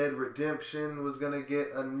Red Dead Redemption was going to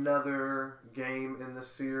get another game in the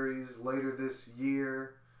series later this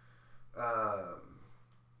year,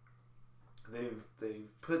 they've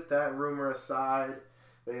put that rumor aside.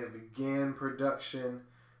 They have began production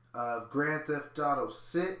of Grand Theft Auto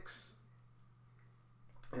 6.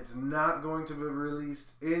 It's not going to be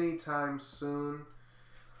released anytime soon.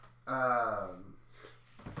 They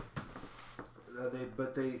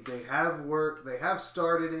have worked. They have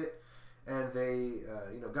started it, and they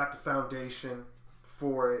got the foundation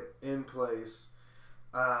for it in place.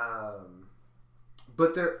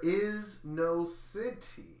 But there is no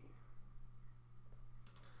city.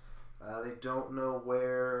 They don't know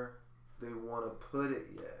where they want to put it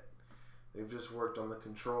yet. They've just worked on the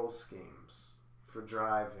control schemes for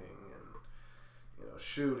driving and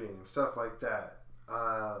shooting and stuff like that.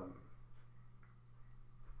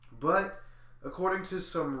 But according to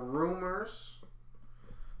some rumors,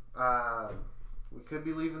 we could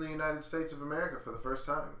be leaving the United States of America for the first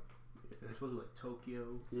time. It's supposed to be like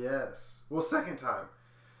Tokyo. Yes. Well, second time.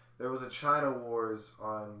 There was a China Wars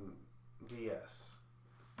on DS,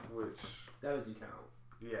 which... That doesn't count.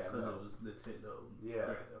 Yeah, because it was Nintendo. Yeah.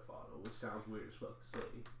 Grand Theft Auto, which sounds weird as fuck to say.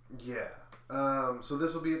 Yeah. So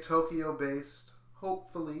this will be a Tokyo-based,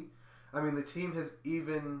 hopefully. I mean, the team has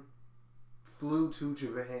even flew to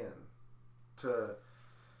Japan to,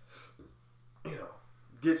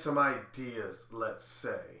 get some ideas, let's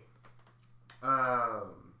say.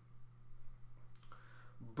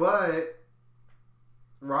 But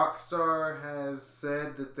Rockstar has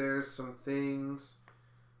said that there's some things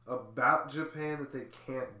about Japan that they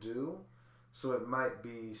can't do, so it might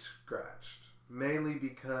be scratched. Mainly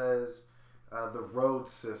because the road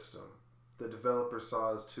system, the developer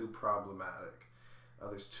saw as too problematic.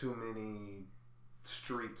 There's too many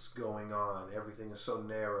streets going on. Everything is so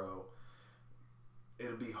narrow.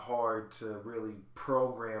 It'll be hard to really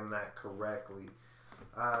program that correctly.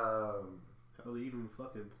 Hell, they even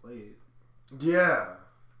fucking play it. Yeah.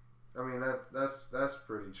 I mean, that's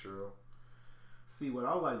pretty true. See, what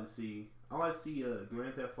I would like to see, Grand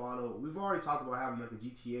Theft Auto. We've already talked about having like a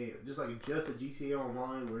GTA, just a GTA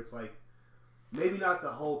Online, where it's like maybe not the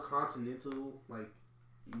whole continental, like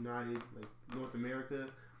United, like North America,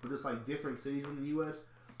 but just like different cities in the U.S.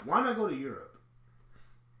 Why not go to Europe?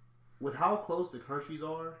 With how close the countries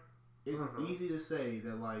are, it's easy to say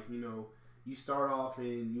that you start off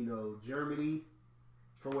in Germany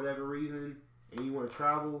for whatever reason, and you want to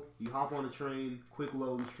travel. You hop on a train, quick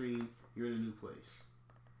loading screen. You're in a new place.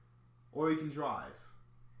 Or you can drive.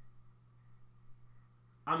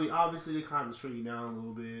 I mean, obviously they kind of shrink you down a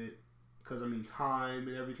little bit because time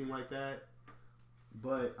and everything like that.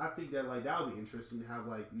 But I think that that would be interesting to have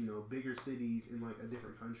bigger cities in a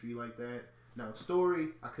different country like that. Now, story,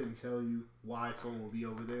 I couldn't tell you why someone would be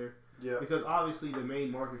over there. Yeah. Because obviously the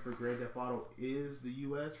main market for Grand Theft Auto is the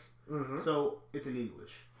U.S. Mm-hmm. So it's in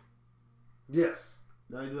English. Yes.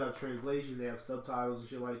 Now they do have translation, they have subtitles and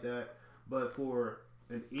shit like that. But for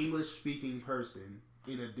an English-speaking person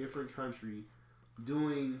in a different country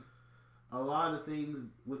doing a lot of things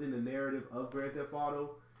within the narrative of Grand Theft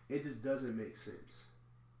Auto, it just doesn't make sense.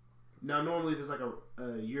 Now, normally if it's a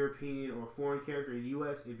European or a foreign character in the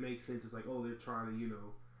U.S., it makes sense. It's oh, they're trying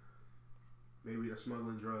to, maybe they're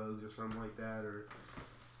smuggling drugs or something like that.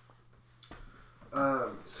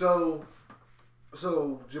 So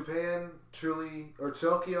Japan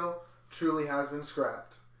Tokyo truly has been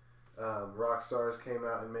scrapped. Rockstars came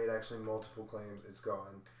out and made actually multiple claims. It's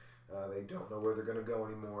gone. They don't know where they're going to go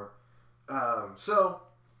anymore.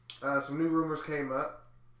 Some new rumors came up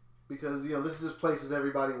because, this is just places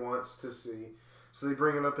everybody wants to see. So they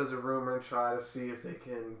bring it up as a rumor and try to see if they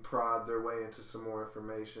can prod their way into some more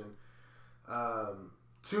information.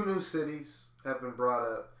 2 new cities have been brought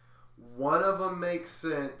up. One of them makes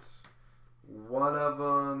sense. One of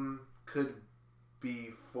them could be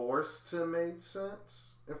forced to make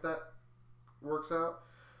sense, if that works out.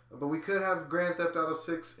 But we could have Grand Theft Auto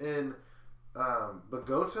 6 in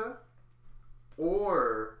Bogota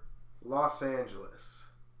or Los Angeles.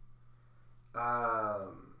 I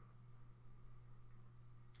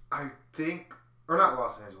think, or not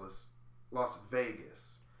Los Angeles, Las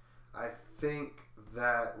Vegas. I think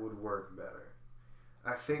that would work better.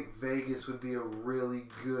 I think Vegas would be a really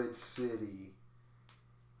good city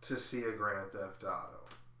to see a Grand Theft Auto.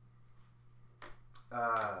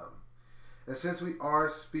 And since we are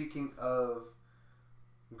speaking of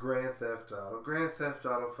Grand Theft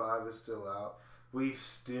Auto 5 is still out. We've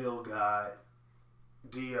still got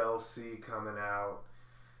DLC coming out.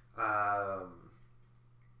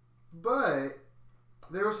 But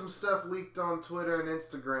there was some stuff leaked on Twitter and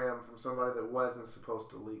Instagram from somebody that wasn't supposed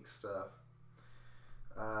to leak stuff.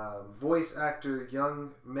 Voice actor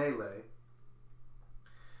Young Melee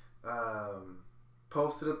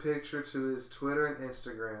posted a picture to his Twitter and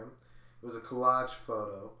Instagram. It was a collage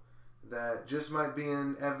photo that just might be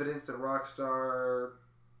in evidence that Rockstar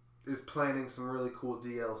is planning some really cool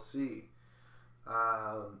DLC.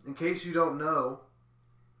 In case you don't know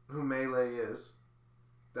who Melee is,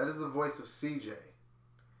 that is the voice of CJ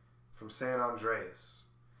from San Andreas.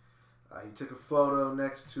 He took a photo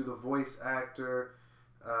next to the voice actor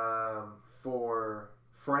for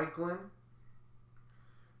Franklin,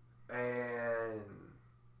 and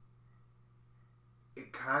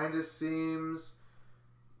it kind of seems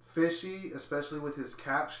fishy, especially with his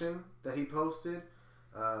caption that he posted.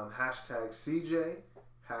 Hashtag CJ,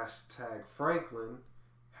 hashtag Franklin,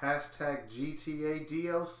 Hashtag GTA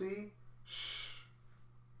DLC. Shh.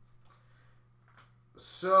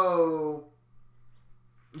 So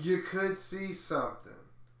you could see something.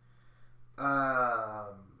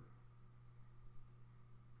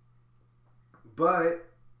 But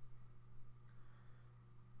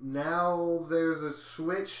now there's a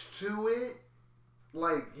switch to it.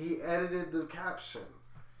 Like, he edited the caption.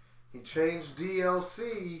 He changed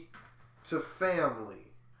DLC to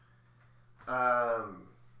family.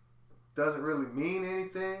 Doesn't really mean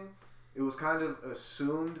anything. It was kind of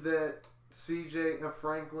assumed that CJ and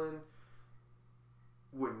Franklin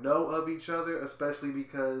would know of each other, especially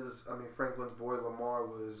because, I mean, Franklin's boy Lamar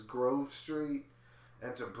was Grove Street,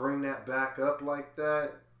 and to bring that back up like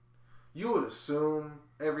that, you would assume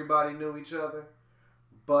everybody knew each other.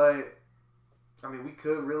 But, I mean, we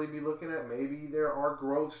could really be looking at maybe there are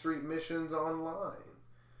Grove Street missions online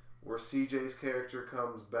where CJ's character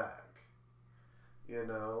comes back, you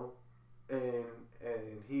know, and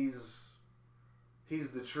he's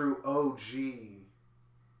the true OG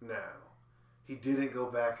now. He didn't go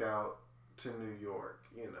back out to New York,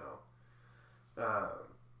 you know,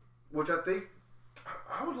 which I think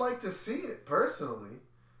I would like to see it personally.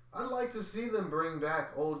 I'd like to see them bring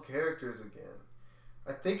back old characters again.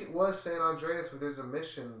 I think it was San Andreas where there's a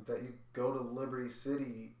mission that you go to Liberty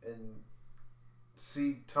City and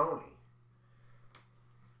see Tony.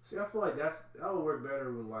 See, I feel like that would work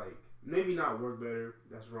better with, like, maybe not work better,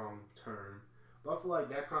 that's the wrong term, but I feel like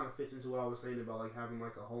that kind of fits into what I was saying about, like, having,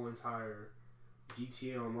 like, a whole entire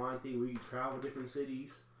GTA Online thing where you travel different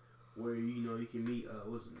cities, where, you know, you can meet,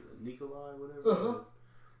 what's it, Nikolai, whatever? Uh-huh.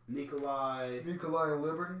 Nikolai and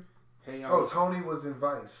Liberty? Hang out. Oh, Tony was in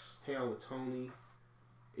Vice. Hang out with Tony.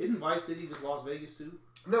 Isn't Vice City just Las Vegas too?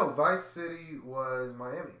 No, Vice City was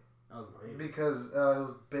Miami. That was Miami. Because it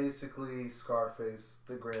was basically Scarface,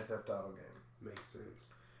 the Grand Theft Auto game. Makes sense.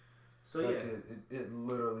 So like yeah. It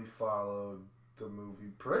literally followed the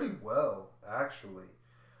movie pretty well, actually.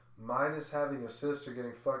 Minus having a sister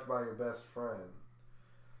getting fucked by your best friend.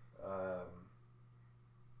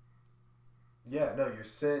 Yeah, no, you're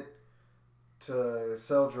sent to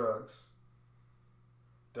sell drugs.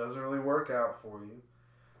 Doesn't really work out for you.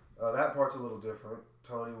 That part's a little different.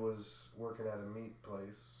 Tony was working at a meat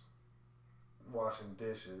place, washing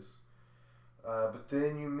dishes. But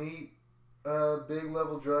then you meet a big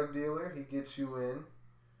level drug dealer. He gets you in.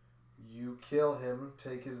 You kill him,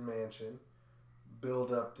 take his mansion,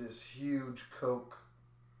 build up this huge coke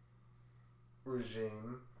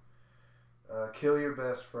regime, kill your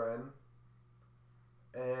best friend,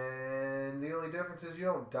 and the only difference is you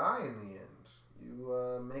don't die in the end.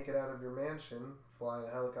 You make it out of your mansion, fly in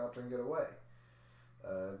a helicopter, and get away.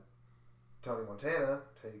 Tony Montana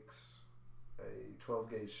takes a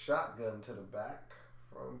 12-gauge shotgun to the back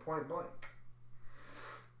from point blank.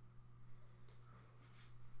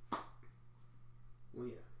 Well,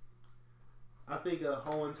 yeah. I think a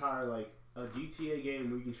whole entire, like, a GTA game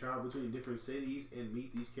where you can travel between different cities and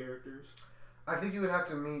meet these characters. I think you would have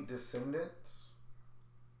to meet descendants.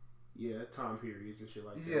 Yeah, time periods and shit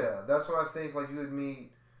like that. Yeah, that's what I think. Like, you would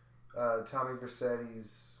meet Tommy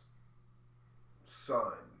Vercetti's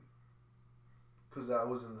son. Because that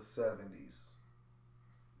was in the 70s.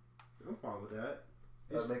 I'm fine with that.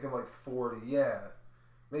 Make him like 40. Yeah.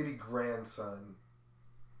 Maybe grandson.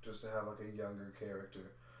 Just to have like a younger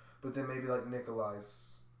character. But then maybe like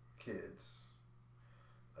Nikolai's kids.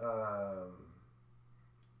 I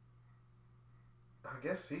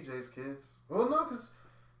guess CJ's kids. Well, no, because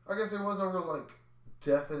I guess there was no real like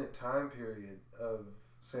definite time period of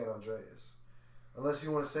San Andreas. Unless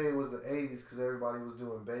you want to say it was the 80s because everybody was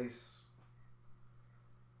doing bass.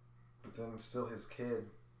 But then still his kid.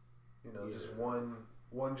 You know, just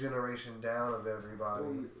one generation down of everybody.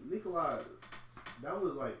 Well, Nikolai, that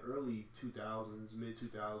was like early 2000s, mid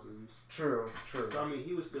 2000s. True. So I mean,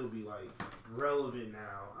 he would still be like relevant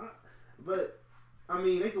now. But I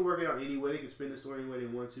mean, they could work it out anyway. They could spin the story any way they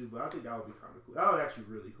want to. But I think that would be kind of cool. That would actually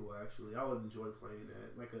be really cool. Actually, I would enjoy playing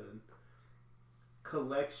that. Like a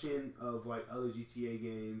collection of like other GTA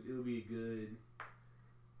games. It would be a good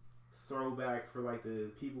throwback for like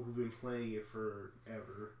the people who've been playing it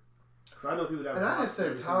forever. So I know people that. And I just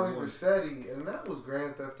said Tommy Vercetti, and that was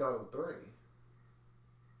Grand Theft Auto 3.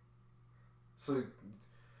 So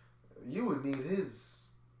you would need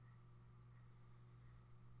his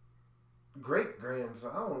great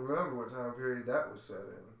grandson. I don't remember what time period that was set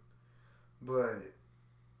in, but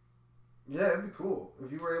yeah, it'd be cool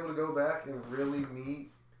if you were able to go back and really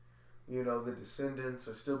meet, you know, the descendants,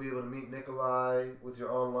 or still be able to meet Nikolai with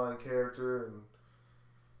your online character, and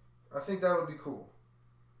I think that would be cool.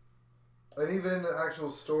 And even in the actual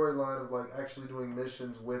storyline of like actually doing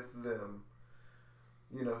missions with them,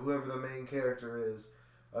 you know, whoever the main character is,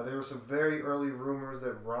 there were some very early rumors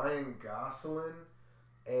that Ryan Gosling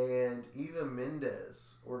and Eva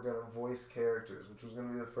Mendes were going to voice characters, which was going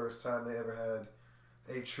to be the first time they ever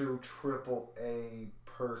had a true AAA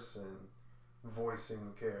person voicing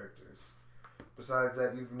the characters. Besides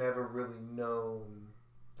that, you've never really known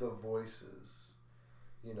the voices.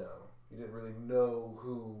 You know, you didn't really know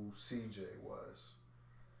who CJ was.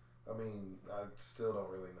 I mean, I still don't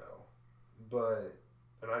really know. But,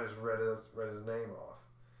 and I just read his name off.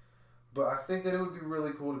 But I think that it would be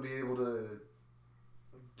really cool to be able to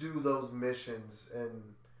do those missions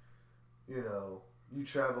and, you know, you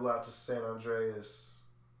travel out to San Andreas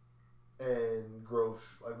and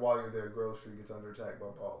while you're there, Grove Street gets under attack by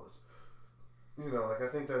Paulus. You know, like,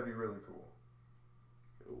 I think that'd be really cool.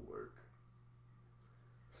 It'll work.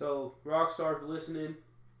 So, Rockstar, if you're listening,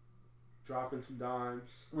 dropping some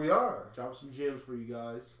dimes. We are. Dropping some gems for you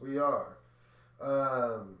guys. We are.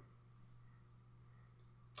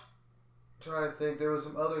 Trying to think, there was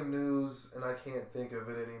some other news and I can't think of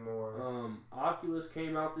it anymore. Oculus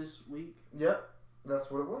came out this week. Yep, that's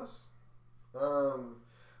what it was.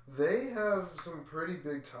 They have some pretty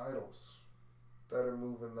big titles that are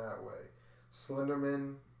moving that way.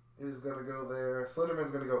 Slenderman is gonna go there.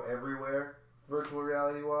 Slenderman's gonna go everywhere, virtual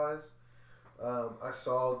reality wise. I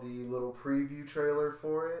saw the little preview trailer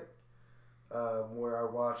for it, where I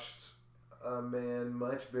watched a man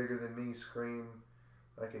much bigger than me scream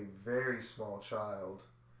like a very small child.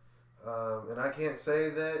 And I can't say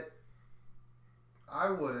that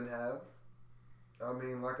I wouldn't have. I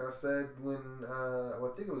mean, like I said when, I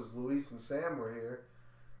think it was Luis and Sam were here,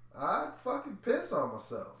 I'd fucking piss on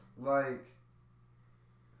myself. Like,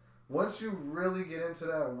 once you really get into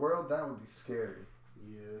that world, that would be scary.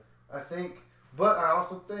 Yeah. I think, but I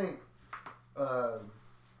also think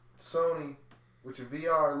Sony, with your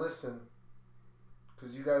VR, listen,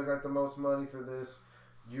 because you guys got the most money for this.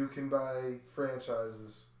 You can buy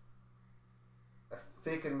franchises. I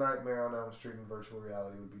think a Nightmare on Elm Street in virtual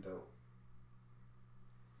reality would be dope.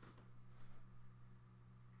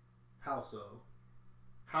 How so?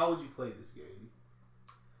 How would you play this game?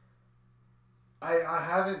 I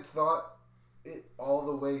haven't thought it all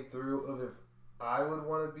the way through of if I would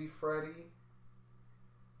want to be Freddy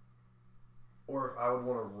or if I would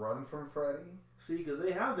want to run from Freddy. See, because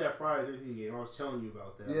they have that Friday the 13th game. I was telling you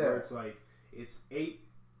about that. Yeah. Where it's like, it's 8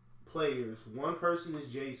 players. One person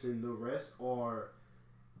is Jason. The rest are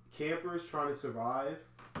campers trying to survive.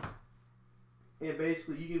 And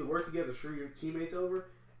basically, you can either work together, screw your teammates over.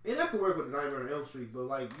 And that could work with Nightmare on Elm Street. But,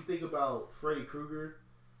 like, you think about Freddy Krueger.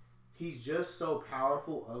 He's just so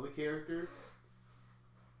powerful of a character.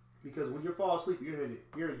 Because when you fall asleep,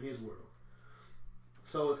 you're in his world.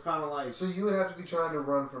 So it's kind of like... So you would have to be trying to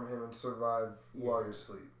run from him and survive while you're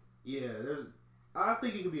asleep. Yeah, I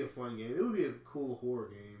think it could be a fun game. It would be a cool horror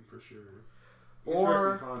game for sure. Or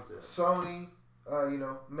interesting concept. Sony,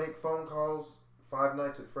 make phone calls. Five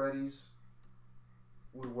Nights at Freddy's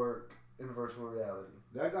would work in virtual reality.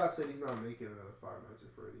 That guy said he's not making another Five Nights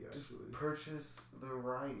at Freddy, actually. Just purchase the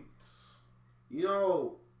rights. You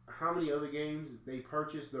know how many other games they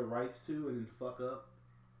purchase the rights to and then fuck up?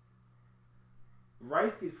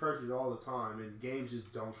 Rights get purchased all the time and games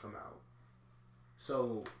just don't come out.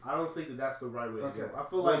 So, I don't think that that's the right way to go. I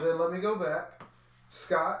feel like... then let me go back.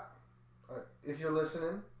 Scott, if you're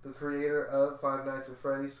listening, the creator of Five Nights at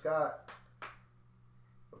Freddy's, Scott,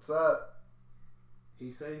 what's up?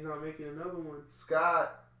 He said he's not making another one.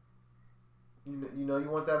 Scott, you know you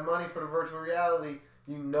want that money for the virtual reality.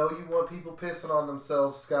 You know you want people pissing on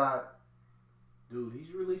themselves, Scott. Dude,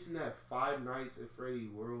 he's releasing that Five Nights at Freddy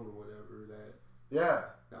World or whatever,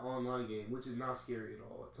 that online game, which is not scary at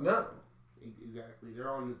all. It's no. Exactly. They're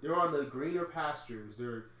on the greener pastures.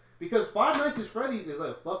 Because Five Nights at Freddy's is like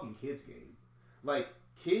a fucking kids game. Like,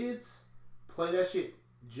 kids play that shit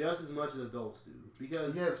just as much as adults do.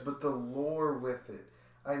 Because yes, but the lore with it.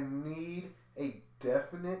 I need a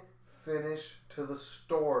definite finish to the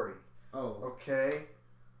story. Oh. Okay?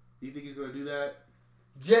 You think he's going to do that?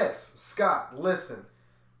 Yes, Scott, listen.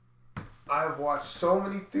 I've watched so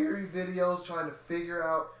many theory videos trying to figure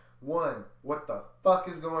out, 1, what the fuck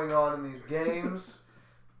is going on in these games?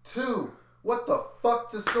 2, what the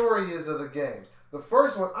fuck the story is of the games. The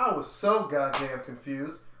first one, I was so goddamn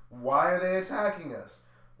confused. Why are they attacking us?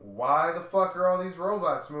 Why the fuck are all these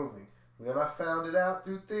robots moving? Then I found it out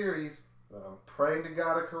through theories that I'm praying to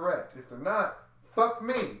God are correct. If they're not, fuck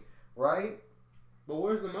me, right? But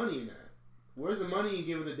where's the money in that? Where's the money in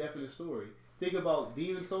giving a definite story? think about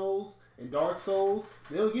Demon Souls and Dark Souls,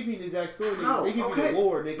 they don't give you the exact story. No, they give you the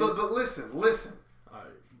lore, nigga. But listen.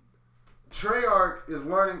 Alright. Treyarch is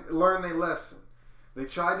learn their lesson. They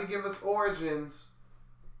tried to give us Origins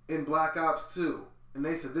in Black Ops 2. And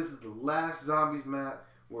they said, this is the last Zombies map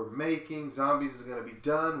we're making. Zombies is going to be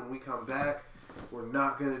done when we come back. We're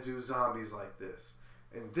not going to do zombies like this.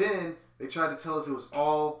 And then they tried to tell us it was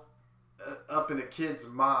all up in a kid's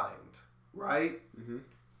mind. Right? Mm-hmm.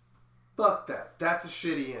 Fuck that. That's a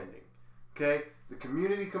shitty ending. Okay? The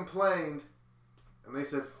community complained. And they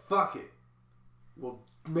said, fuck it. We'll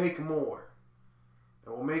make more.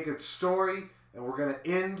 And we'll make a story. And we're going to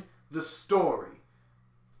end the story.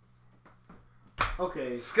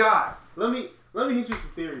 Okay. Scott. Let me hit you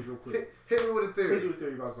some theories real quick. Hit me with a theory. Hit you with a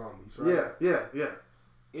theory about zombies, right? Yeah.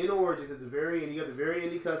 In Origins, at the very end, you got the very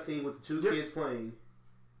ending cutscene with the two kids playing.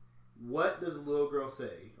 What does the little girl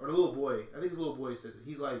say? Or the little boy. I think the little boy says it.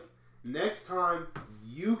 He's like, next time,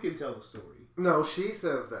 you can tell the story. No, she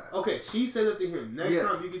says that. Okay, she says it to him. Next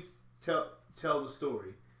time, you can tell the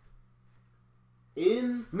story.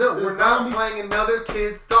 We're not playing another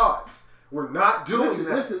kid's thoughts. We're not doing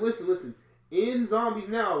that. Listen. In Zombies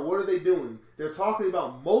Now, what are they doing? They're talking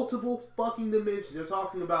about multiple fucking dimensions. They're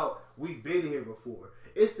talking about, we've been here before.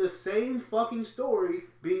 It's the same fucking story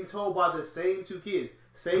being told by the same two kids.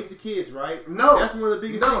 Save the kids, right? No. That's one of the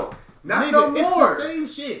biggest things. Not Nigga, no more. It's the same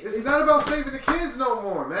shit. It's not about saving the kids no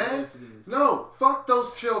more, man. Yes, it is. No, fuck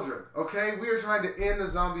those children, okay? We are trying to end the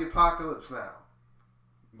zombie apocalypse now.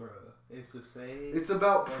 Bruh, it's the same. It's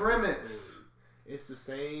about premise. Story. It's the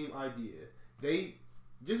same idea. They,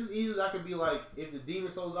 just as easy as I could be like, if the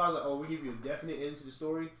Demon Souls guys like, oh, we give you a definite end to the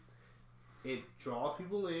story, it draws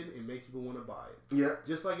people in and makes people want to buy it. Yeah.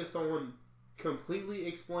 Just like if someone completely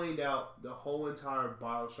explained out the whole entire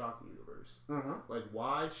BioShock universe. Mm-hmm. Like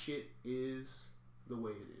why shit is the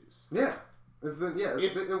way it is. Yeah.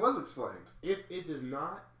 It was explained. If it does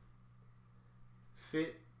not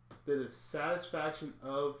fit the satisfaction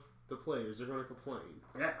of the players, they're going to complain.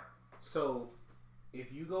 Yeah. So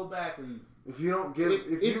if you go back and if you don't give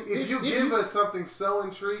if you give us something so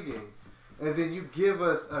intriguing and then you give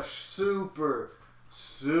us a super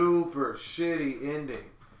shitty ending,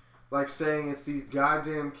 like saying it's these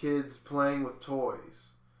goddamn kids playing with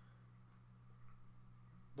toys,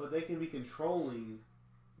 but they can be controlling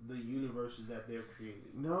the universes that they're creating.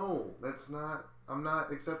 No, that's not. I'm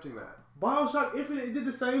not accepting that. BioShock Infinite, it did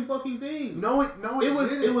the same fucking thing.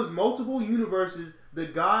 It was multiple universes. The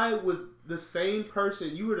guy was the same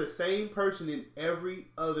person. You were the same person in every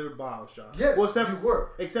other BioShock. Yes, well, except you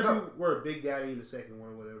were. Except you were a Big Daddy in the second one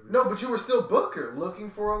or whatever. No, but you were still Booker looking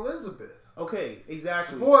for Elizabeth. Okay,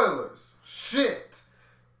 exactly. Spoilers. Shit.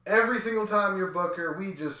 Every single time you're Booker,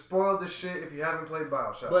 we just spoiled the shit if you haven't played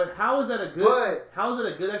BioShock. But how is that a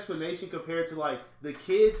good explanation compared to like the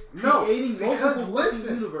kids creating multiple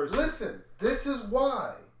universes? Listen, this is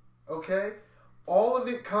why. Okay? All of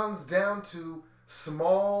it comes down to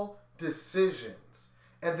small decisions.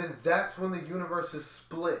 And then that's when the universe is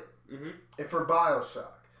split. Mm-hmm. And for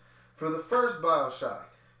BioShock. For the first BioShock,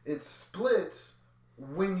 it splits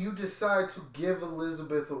when you decide to give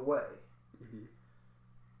Elizabeth away. Mm-hmm.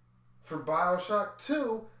 For BioShock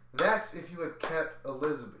 2, that's if you had kept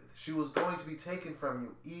Elizabeth. She was going to be taken from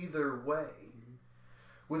you either way. Mm-hmm.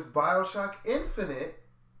 With BioShock Infinite,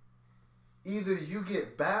 either you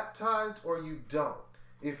get baptized or you don't.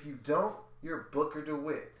 If you don't, you're Booker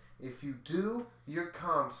DeWitt. If you do, you're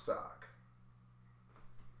Comstock.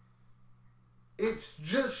 It's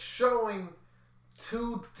just showing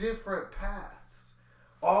two different paths,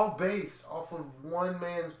 all based off of one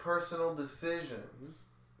man's personal decisions.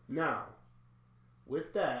 Now,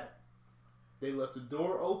 with that, they left the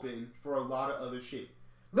door open for a lot of other shit.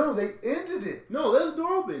 No, they ended it. No, let the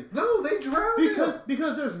door open. No, they drowned it.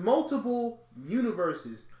 Because there's multiple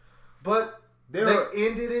universes. But they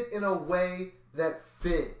ended it in a way that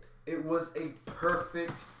fit. It was a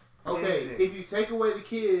perfect ending. If you take away the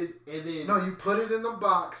kids and then... No, you put it in the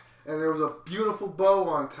box and there was a beautiful bow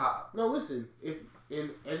on top. No, listen. At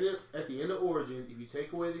the end of Origins, if you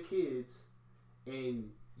take away the kids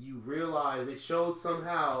and you realize it showed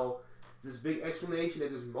somehow this big explanation that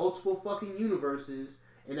there's multiple fucking universes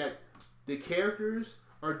and that the characters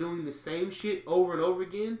are doing the same shit over and over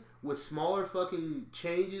again with smaller fucking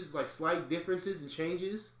changes, like slight differences and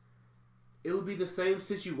changes, it'll be the same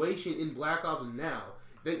situation in Black Ops Now.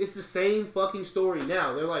 It's the same fucking story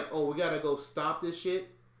now. They're like, oh, we gotta go stop this shit.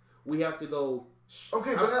 We have to go...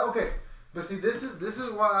 But see, this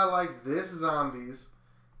is why I like this Zombies.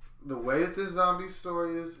 The way that this zombie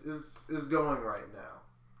story is going right now.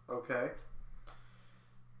 Okay?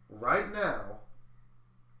 Right now,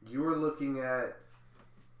 you are looking at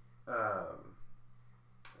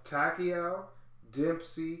Takeo,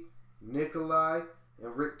 Dempsey, Nikolai,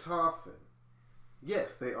 and Rick Toffin.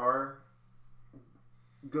 Yes, they are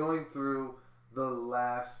going through the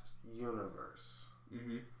last universe.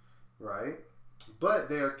 Mm-hmm. Right? But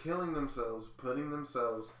they are killing themselves,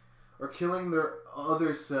 or killing their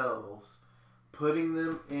other selves, putting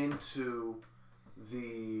them into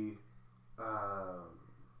the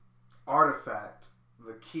artifact,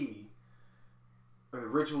 the key, or the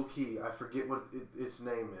ritual key. I forget what its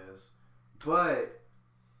name is, but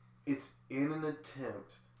it's in an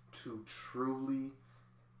attempt to truly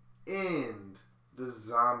end the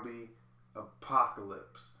zombie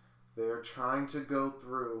apocalypse. They are trying to go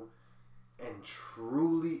through and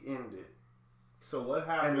truly end it. So what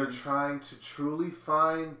happens? And they're trying to truly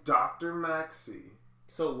find Dr. Maxie.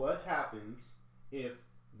 So what happens if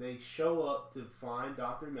they show up to find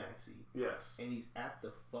Dr. Maxie? Yes. And he's at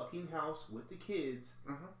the fucking house with the kids.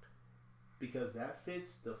 Mm-hmm. Because that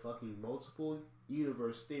fits the fucking multiple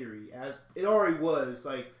universe theory, as it already was.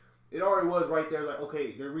 Like, it already was right there. It's like,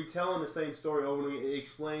 okay, they're retelling the same story over and over again. It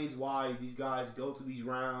explains why these guys go through these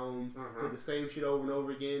rounds, Mm-hmm. do the same shit over and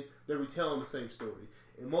over again. They're retelling the same story.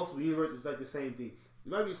 In multiple universes, it's like the same thing.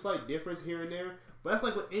 There might be a slight difference here and there, but that's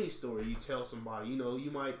like with any story you tell somebody. You know, you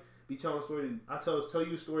might be telling a story. I tell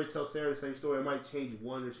you a story, tell Sarah the same story. It might change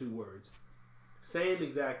one or two words. Same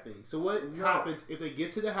exact thing. So what happens if they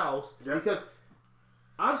get to the house? Yep. Because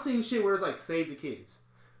I've seen shit where it's like, save the kids.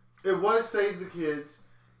 It was Save the Kids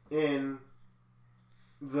in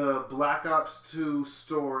the Black Ops 2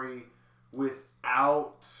 story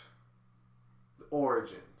without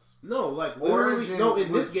Origins. No, like literally, Origins no.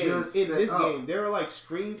 In was this game, just game, there are like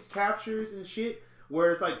screen captures and shit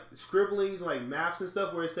where it's like scribblings, like maps and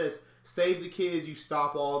stuff, where it says "Save the kids." You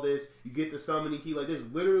stop all this. You get the summoning key. Like there's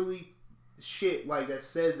literally shit like that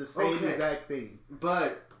says the same exact thing.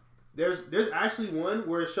 But there's actually one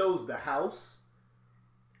where it shows the house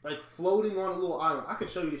like floating on a little island. I can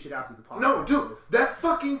show you this shit after the podcast. no, dude, that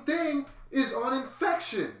fucking thing is on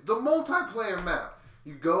Infection, the multiplayer map.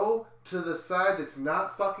 You go to the side that's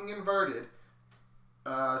not fucking inverted.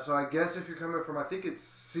 So I guess if you're coming from, I think it's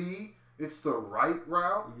C, it's the right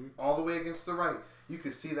route, all the way against the right. You can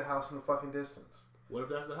see the house in the fucking distance. What if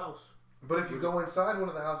that's the house? But if you go inside one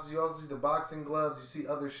of the houses, you also see the boxing gloves, you see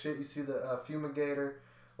other shit, you see the fumigator.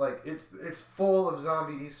 Like, it's full of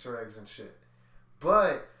zombie Easter eggs and shit.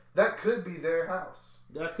 But that could be their house.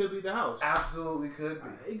 That could be the house. Absolutely could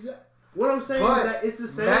be. Exactly. What I'm saying But is that it's the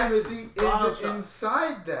same Maxie as isn't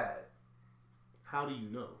inside that. How do you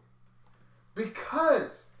know?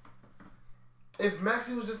 Because if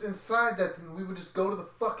Maxie was just inside that, then we would just go to the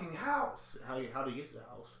fucking house. How do you get to the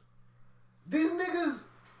house? These niggas...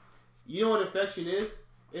 You know what Infection is?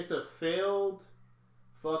 It's a failed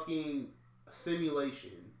fucking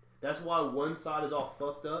simulation. That's why one side is all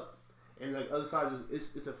fucked up, and like other side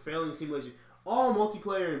is it's a failing simulation. All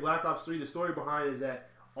multiplayer in Black Ops 3, the story behind it is that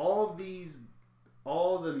all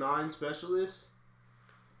the 9 specialists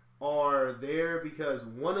are there because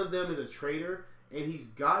one of them is a traitor, and he's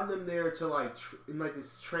gotten them there to like in like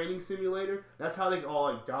this training simulator. That's how they can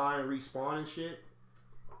all like die and respawn and shit.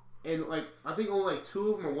 And like I think only like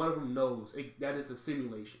 2 of them or 1 of them knows that it's a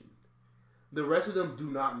simulation. The rest of them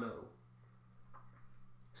do not know.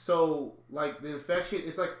 So like the Infection,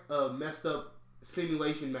 it's like a messed up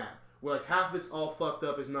simulation map where like half of it's all fucked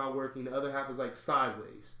up, it's not working. The other half is like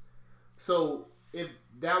sideways. So if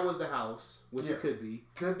that was the house, which it could be,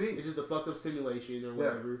 it's just a fucked up simulation or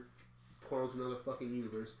whatever, portal to another fucking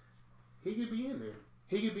universe. He could be in there.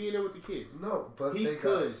 He could be in there with the kids. No, but they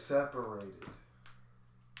got separated.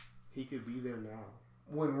 He could be there now.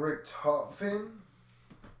 When Rick Toffin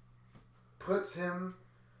puts him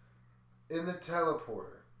in the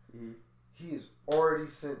teleporter, he has already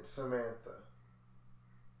sent Samantha.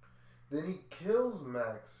 Then he kills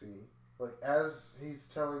Maxie, like as he's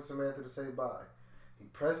telling Samantha to say bye. He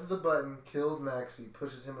presses the button, kills Maxie,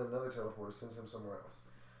 pushes him in another teleporter, sends him somewhere else.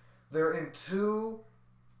 They're in 2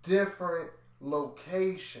 different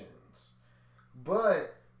locations.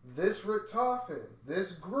 But this Rick Toffin,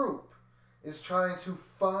 this group, is trying to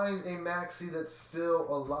find a Maxie that's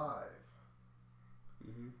still alive.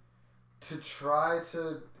 To try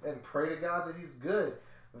to, and pray to God that he's good.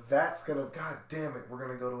 That's gonna, God damn it, we're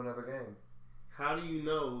gonna go to another game. How do you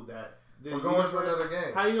know that? We're going to another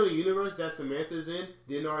game. How do you know the universe that Samantha's in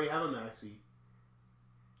didn't already have a Maxie?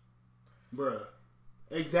 Bruh.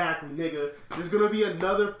 Exactly, nigga. There's gonna be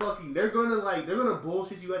another fucking. They're gonna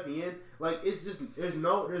bullshit you at the end. Like it's just there's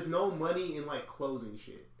no money in like closing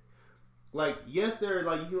shit. Like yes, they're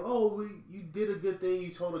like you did a good thing,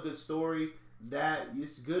 you told a good story. that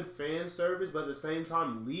it's good fan service, but at the same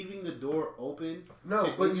time leaving the door open. No,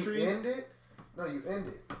 to but entry. you end it. No, you end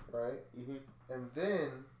it, right? Mm-hmm. And then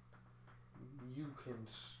you can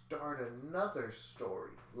start another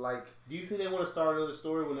story. Like, do you think they want to start another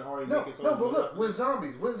story when they're already no, making? No, but look, with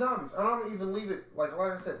zombies, I don't even leave it like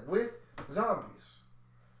I said, with zombies.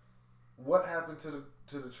 What happened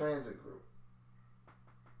to the transit group?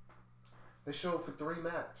 They show up for 3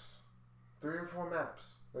 maps, 3 or 4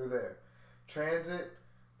 maps. They're there. Transit,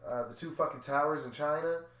 the 2 fucking towers in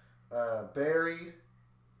China, buried.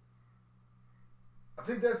 I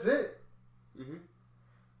think that's it. Mm-hmm.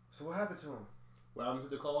 So what happened to them? What happened to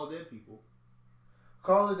the Call of Dead people?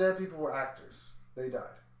 Call of the Dead people were actors. They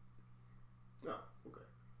died. Oh, okay.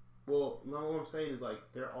 Well, no, what I'm saying is like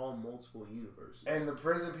they're all multiple universes, And the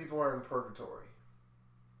prison people are in purgatory.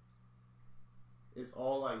 it's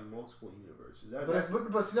all like multiple universes.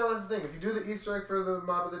 But see, no, that's the thing. If you do the Easter egg for the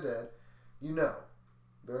Mob of the Dead, you know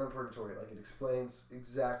they're in purgatory. Like, it explains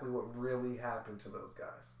exactly what really happened to those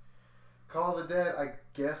guys. Call of the Dead, I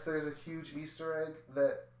guess there's a huge Easter egg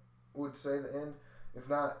that would say the end. If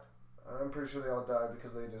not, I'm pretty sure they all died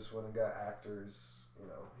because they just went and got actors. You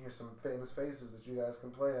know, here's some famous faces that you guys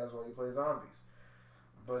can play as while you play zombies.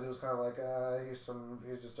 But it was kind of like,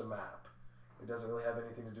 here's just a map. It doesn't really have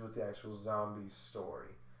anything to do with the actual zombie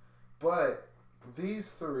story. But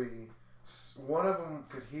these 3, one of them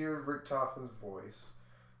could hear Rick Toffin's voice.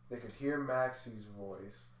 They could hear Maxie's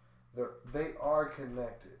voice. They are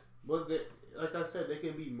connected. But like I said, they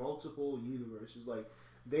can be multiple universes. Like,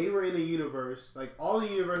 they were in a universe, like all the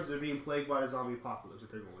universes are being plagued by the zombie apocalypse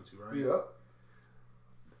that they're going to, right? Yep.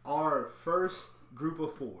 Our first group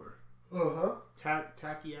of 4. Uh-huh.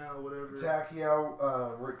 Takiao, whatever.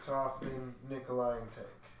 Takiao, Rick Toffin, Nikolai, and Tank.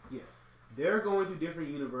 Yeah. They're going to different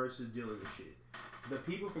universes dealing with shit. The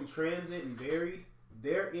people from Transit and Buried,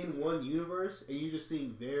 they're in one universe, and you're just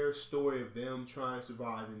seeing their story of them trying to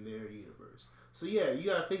survive in their universe. So yeah, you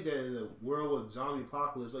gotta think that in a world with zombie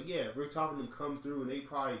apocalypse, like yeah, Rick Toffin and them come through and they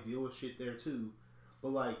probably deal with shit there too.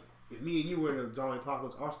 But like, if me and you were in a zombie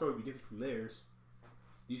apocalypse, our story would be different from theirs.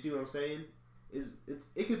 Do you see what I'm saying?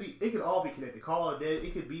 It could all be connected. Call of Dead,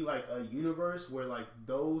 it could be like a universe where like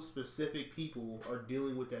those specific people are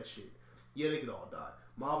dealing with that shit. Yeah, they could all die.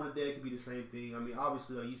 Mob of the Dead could be the same thing. I mean,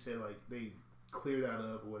 obviously, like you said, like they clear that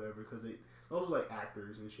up or whatever because those are like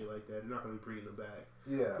actors and shit like that. They're not gonna be bringing them back.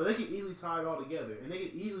 Yeah. But they can easily tie it all together, and they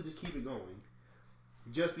can easily just keep it going.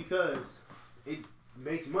 Just because it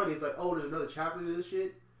makes money, it's like, oh, there's another chapter to this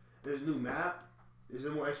shit. There's a new map. There's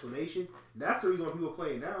more explanation. That's the reason why people are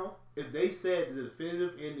playing now. If they said the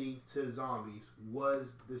definitive ending to zombies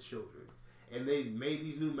was the children, and they made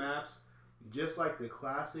these new maps just like the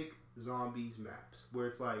classic zombies maps, where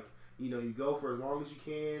it's like, you know, you go for as long as you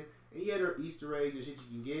can, and yeah, there are Easter eggs and shit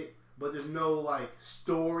you can get, but there's no like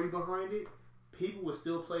story behind it. People would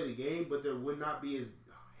still play the game, but there would not be as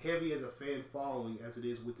heavy as a fan following as it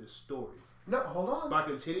is with this story. No, hold on. By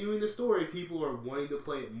continuing the story, people are wanting to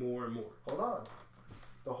play it more and more. Hold on.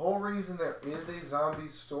 The whole reason there is a zombie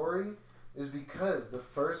story is because the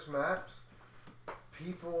first maps,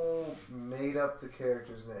 people made up the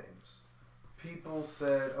characters' names. People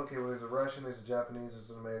said, okay, well, there's a Russian, there's a Japanese,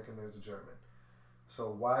 there's an American, there's a German.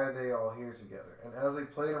 So why are they all here together? And as they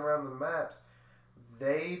played around the maps,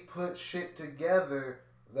 they put shit together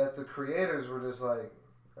that the creators were just like,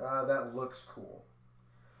 that looks cool.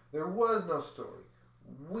 There was no story.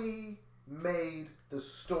 We made the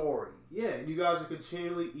story. Yeah, and you guys are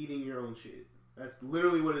continually eating your own shit. That's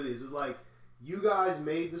literally what it is. It's like, you guys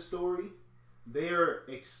made the story. They're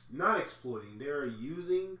not exploiting. They're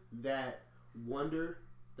using that wonder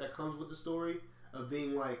that comes with the story of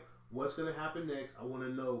being like, what's going to happen next? I want to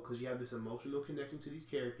know, because you have this emotional connection to these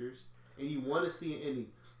characters, and you want to see an ending.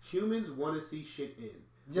 Humans want to see shit end.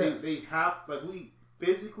 Yes. They have, like, we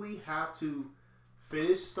physically have to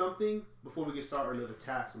finish something before we can start another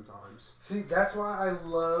task sometimes. See, that's why I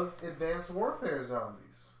loved Advanced Warfare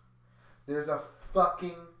Zombies. There's a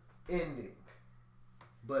fucking ending.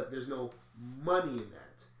 But there's no money in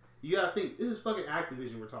that. You gotta think, this is fucking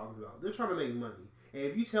Activision we're talking about. They're trying to make money. And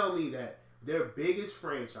if you tell me that their biggest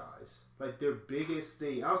franchise, like their biggest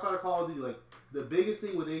thing, outside of Call of Duty, like the biggest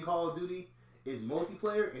thing within Call of Duty is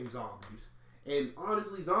multiplayer and zombies. And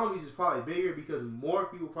honestly, zombies is probably bigger because more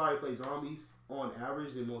people probably play zombies on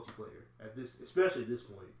average than multiplayer at this, especially at this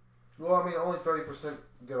point. Well, I mean, only 30%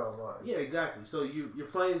 get online. Yeah, exactly. So you're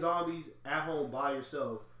playing zombies at home by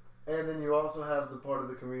yourself. And then you also have the part of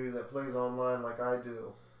the community that plays online like I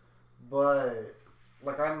do. But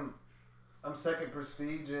like I'm second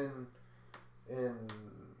prestige in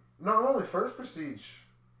no, I'm only first prestige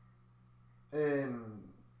in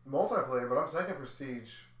multiplayer, but I'm second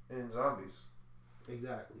Prestige in zombies.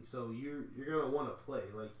 Exactly. So you're gonna want to play.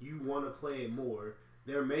 Like, you want to play it more.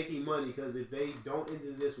 They're making money because if they don't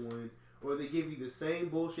enter this one, or they give you the same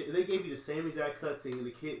bullshit, and they gave you the same exact cutscene,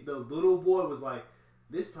 and the little boy was like,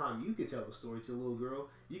 "This time you can tell the story to a little girl.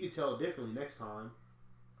 You can tell it differently next time."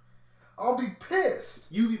 I'll be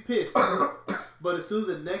pissed. You be pissed. But as soon as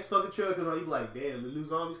the next fucking trailer comes out, you be like, "Damn, the new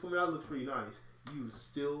zombies coming out looks pretty nice." You would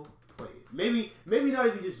still play it. Maybe not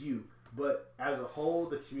even just you, but as a whole,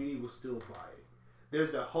 the community will still buy it.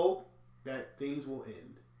 There's the hope that things will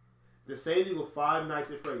end. The same thing with Five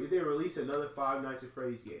Nights at Freddy's. If they release another Five Nights at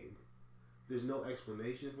Freddy's game, there's no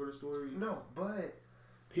explanation for the story. No, but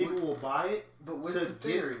people will buy it. But with the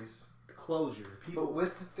theories, closure. But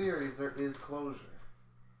with the theories, there is closure.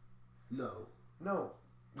 No.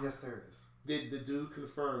 Yes, there is. Did the dude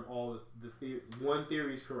confirm all the theory? One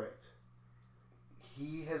theory is correct.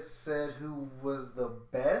 He has said who was the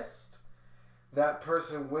best. That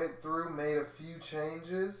person went through, made a few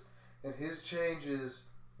changes, and his changes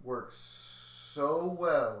work so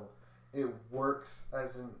well. It works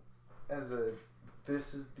as a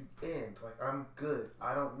this is the end. Like, I'm good.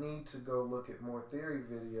 I don't need to go look at more theory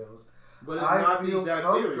videos. But it's not the exact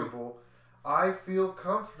comfortable. Theory. I feel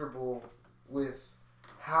comfortable with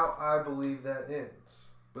how I believe that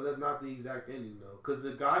ends. But that's not the exact ending, though. Because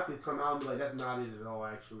the guy could come out and be like, "That's not it at all,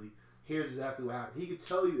 actually. Here's exactly what happened." He could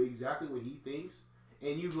tell you exactly what he thinks,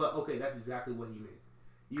 and you'd be like, "Okay, that's exactly what he meant."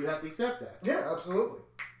 You have to accept that. Yeah, absolutely.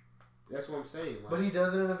 That's what I'm saying. Like, but he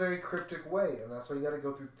does it in a very cryptic way, and that's why you got to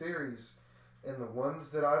go through theories. And the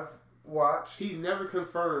ones that I've watched, he's never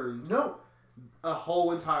confirmed. No. A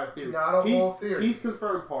whole entire theory. Not a whole theory. He's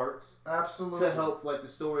confirmed parts. Absolutely. To help like the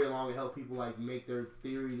story along and help people like make their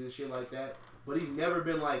theories and shit like that. But he's never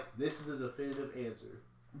been like, "This is the definitive answer."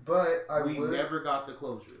 But we never got the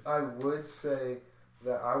closure. I would say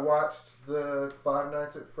that I watched the Five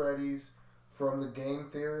Nights at Freddy's from the Game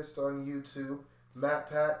Theorist on YouTube. Matt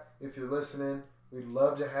Pat, if you're listening, we'd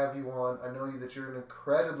love to have you on. I know that you're an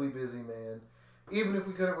incredibly busy man. Even if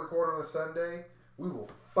we couldn't record on a Sunday, we will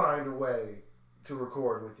find a way to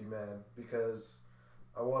record with you, man, because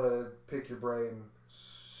I want to pick your brain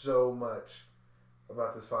so much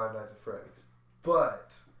about this Five Nights at Freddy's.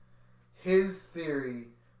 But his theory,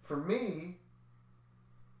 for me,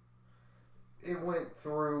 it went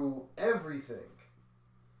through everything.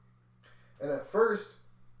 And at first,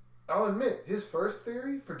 I'll admit, his first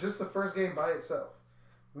theory, for just the first game by itself,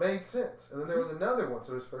 made sense. And then there was another one,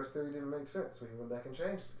 so his first theory didn't make sense. So he went back and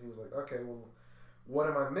changed it. He was like, okay, well, what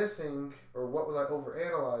am I missing, or what was I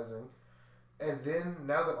overanalyzing? And then,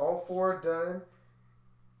 now that all four are done,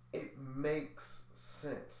 it makes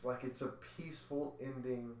sense. Like, it's a peaceful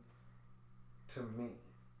ending to me.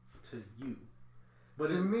 To you. But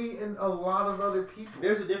to me and a lot of other people.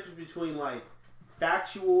 There's a difference between, like,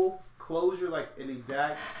 factual closure, like an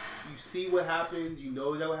exact, you see what happens, you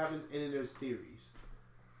know that what happens, and then there's theories.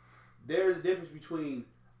 There's a difference between,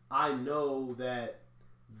 I know that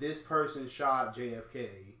this person shot JFK,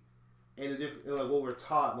 and like what we're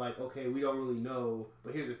taught, like, okay, we don't really know,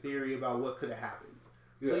 but here's a theory about what could have happened.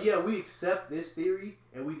 Yeah. So yeah, we accept this theory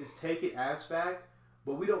and we just take it as fact,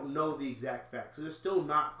 but we don't know the exact fact. So there's still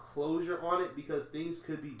not closure on it because things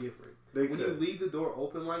could be different. When you leave the door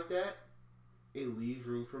open like that, it leaves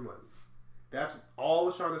room for money. That's all I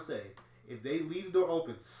was trying to say. If they leave the door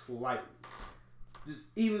open slightly, just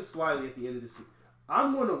even slightly at the end of the season,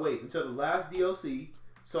 I'm going to wait until the last DLC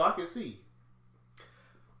so I can see.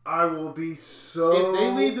 I will be so if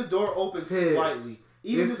they leave the door open pissed. Slightly,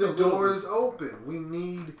 even if the door is open, we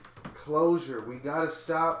need closure. We got to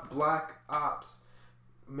stop Black Ops.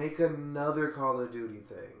 Make another Call of Duty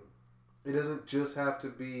thing. It doesn't just have to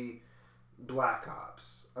be Black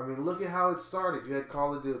Ops. I mean, look at how it started. You had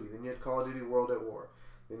Call of Duty, then you had Call of Duty World at War,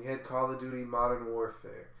 then you had Call of Duty Modern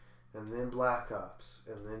Warfare, and then Black Ops,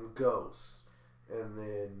 and then Ghosts, and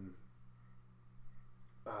then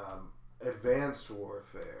Advanced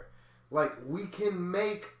Warfare. Like, we can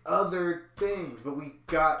make other things, but we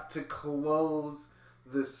got to close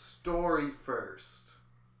the story first.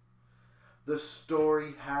 The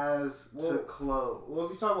story has to close. Well,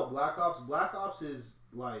 if you talk about Black Ops is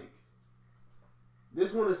like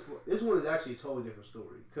this one is actually a totally different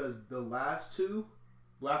story because the last two,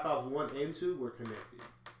 Black Ops 1 and 2, were connected.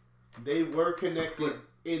 They were connected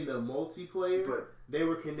in the multiplayer. But they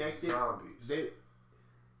were connected. Zombies.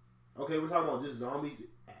 Okay, we're talking about just zombies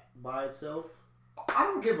by itself. I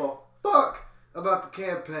don't give a fuck about the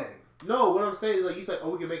campaign. No, what I'm saying is like you said, oh,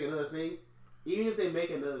 we can make another thing. Even if they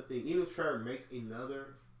make another thing, even if Trevor makes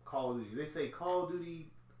another Call of Duty, they say Call of Duty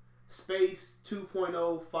space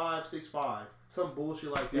 2.0565. Some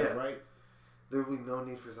bullshit like that, right? There will be no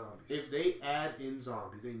need for zombies. If they add in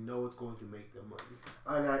zombies, they know it's going to make them money.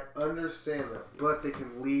 And I understand that. But they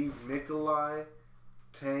can leave Nikolai,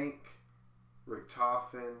 Tank,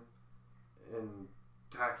 Richtofen, and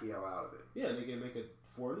Pacquiao out of it. Yeah, they can make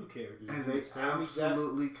 4 new characters. And they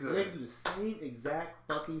absolutely could. And they can do the same exact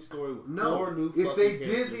fucking story with 4 new fucking characters. If they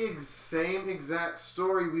characters. did the same exact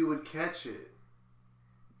story, we would catch it.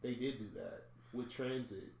 They did do that with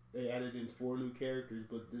Transit. They added in 4 new characters,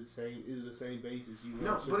 but the same basis. You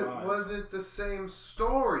No, but it wasn't the same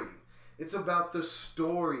story. It's about the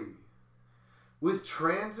story. With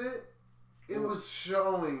Transit, it was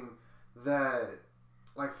showing that,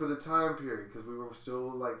 like, for the time period, because we were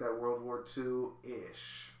still like that World War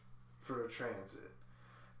II-ish for Transit.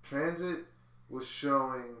 Transit was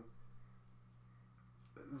showing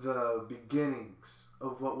the beginnings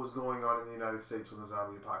of what was going on in the United States when the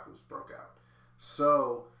zombie apocalypse broke out.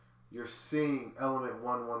 So you're seeing Element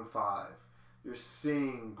 115. You're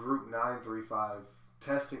seeing Group 935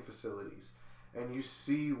 testing facilities. And you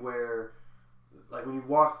see where, like when you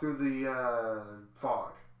walk through the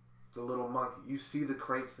fog, the little monkey, you see the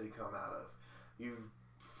crates they come out of. You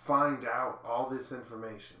find out all this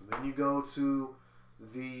information. Then you go to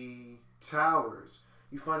the towers.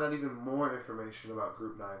 You find out even more information about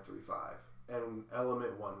Group 935 and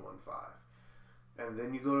Element 115. And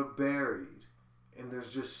then you go to Buried. And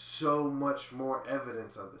there's just so much more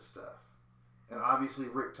evidence of this stuff. And obviously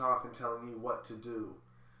Richtofen telling you what to do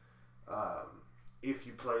if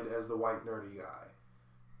you played as the white nerdy guy.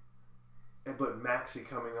 But Maxie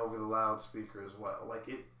coming over the loudspeaker as well. Like,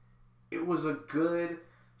 it was a good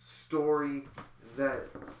story that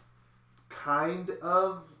kind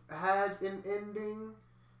of had an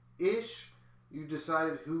ending-ish. You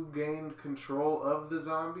decided who gained control of the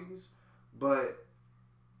zombies, but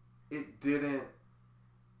it didn't,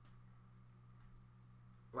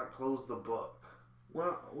 like, close the book.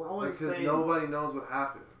 Well, I wasn't because saying, nobody knows what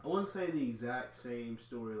happens. I wasn't saying the exact same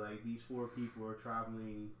story. Like, these 4 people are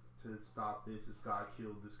traveling to stop this. This guy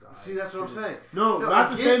killed this guy. See, that's what I'm saying. No,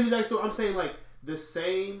 not the same exact story. I'm saying, like, the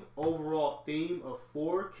same overall theme of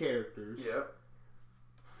 4 characters. Yep.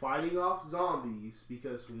 Fighting off zombies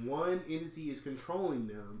because one entity is controlling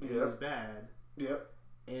them and it's bad. Yep.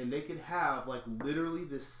 And they could have, like, literally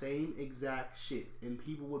the same exact shit and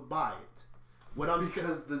people would buy it.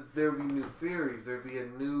 Because there'd be new theories. There'd be a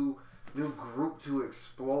new group to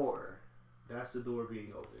explore. That's the door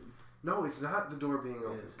being open. No, it's not the door being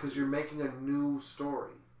open. Because you're making a new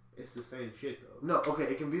story. It's the same shit, though. No, okay,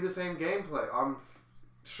 it can be the same gameplay. I'm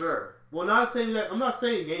sure. Well, not saying that. I'm not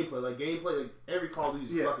saying gameplay. Like, gameplay, like, every Call of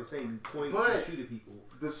Duty is fucking same point to shoot at people.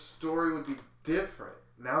 The story would be different.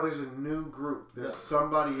 Now there's a new group. There's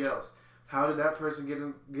somebody else. How did that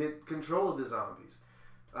person get control of the zombies?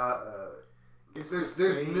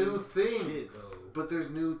 There's new things, but there's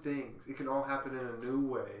new things. It can all happen in a new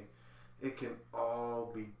way. It can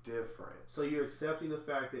all be different. So you're accepting the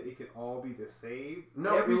fact that it can all be the same?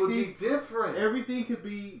 No, it would be different. Everything could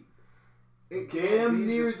be damn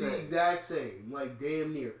near the exact same. Like,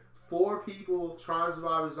 damn near. 4 people trying to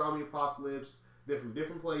survive a zombie apocalypse. They're from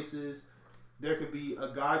different places. There could be a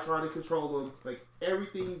guy trying to control them. Like,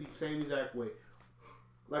 everything the same exact way.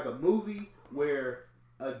 Like a movie where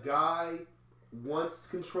a guy wants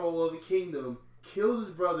control of a kingdom, kills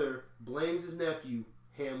his brother, blames his nephew,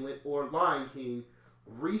 Hamlet, or Lion King,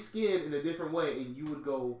 reskin in a different way, and you would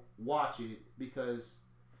go watch it because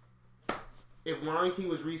if Lion King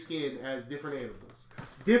was reskinned as different animals,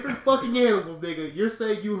 different fucking animals, nigga, you're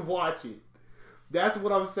saying you would watch it. That's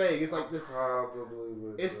what I'm saying. It's like this. Probably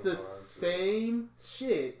would. It's the same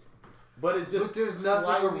shit, but it's just. But there's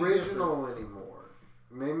nothing original anymore.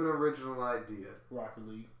 Name an original idea. Rocket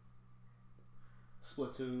League.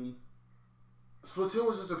 Splatoon. Splatoon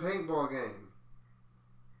was just a paintball game.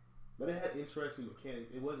 But it had interesting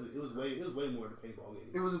mechanics. It was way more than a paintball game.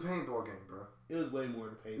 It was a paintball game, bro. It was way more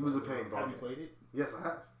than a paintball game. It was a paintball game. Have you played it? Yes, I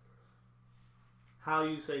have. How do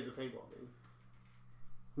you say it's a paintball game?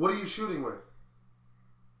 What are you shooting with?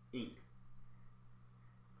 Ink.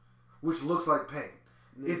 Which looks like paint.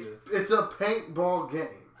 Nigga. It's a paintball game.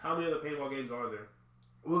 How many other paintball games are there?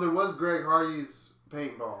 Well, there was Greg Hardy's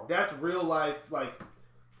paintball. That's real life, like,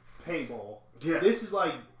 paintball. Yeah. This is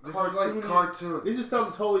like cartoon. This is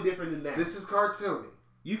something totally different than that. This is cartoony.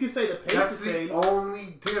 You can say the paint's That's the same. The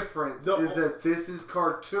only difference is that this is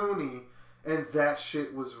cartoony and that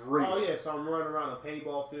shit was real. Oh yeah, so I'm running around a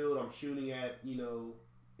paintball field. I'm shooting at,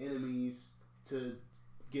 enemies to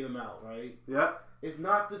get them out, right? Yeah. It's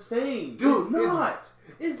not the same. Dude,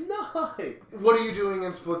 it's not. What are you doing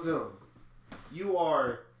in Splatoon? You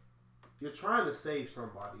are you're trying to save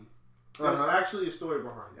somebody. There's actually a story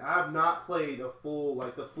behind it. I have not played the full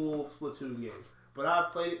Splatoon game, but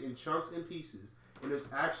I've played it in chunks and pieces, and there's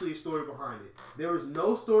actually a story behind it. There is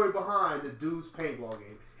no story behind the dude's paintball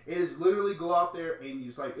game. It is literally go out there and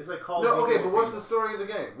it's like Call of Duty. No, okay, but what's the story of the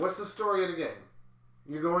game? What's the story of the game?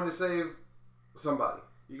 You're going to save somebody.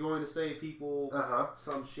 You're going to save people.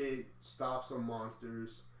 Some shit. Stop some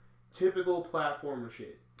monsters. Typical platformer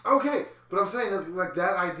shit. Okay, but I'm saying that like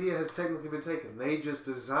that idea has technically been taken. They just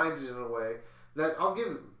designed it in a way that I'll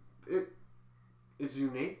give it. It's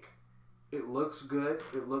unique. It looks good.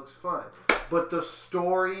 It looks fun. But the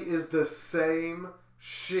story is the same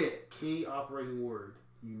shit. Key operating word.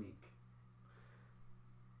 Unique.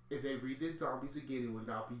 If they redid zombies again, it would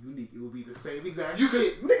not be unique. It would be the same exact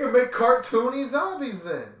shit. Nigga, make cartoony zombies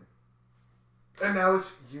then. And now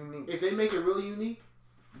it's unique. If they make it really unique,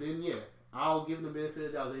 then yeah, I'll give them the benefit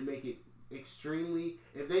of the doubt. They make it extremely.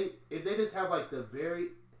 If they just have like the very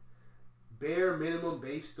bare minimum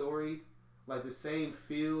base story, like the same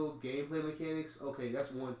feel, gameplay mechanics, okay,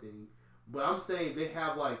 that's one thing. But I'm saying they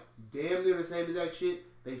have like damn near the same exact shit.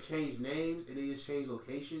 They change names and they just change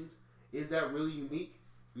locations. Is that really unique?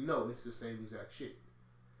 No, it's the same exact shit.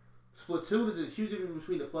 Splatoon is a huge difference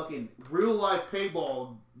between the fucking real life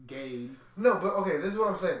paintball game. No, but okay, this is what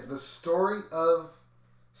I'm saying. The story of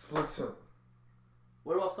Splatoon.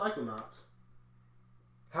 What about Psychonauts?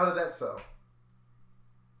 How did that sell?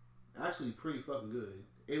 Actually, pretty fucking good.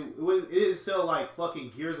 It didn't sell like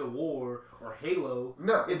fucking Gears of War or Halo.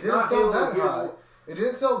 No, it didn't sell that high. It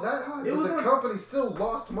didn't sell that high, but the company still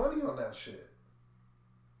lost money on that shit.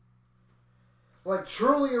 Like,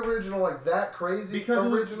 truly original, like that crazy because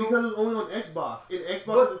original. Because it was only on Xbox. And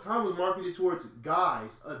Xbox at the time was marketed towards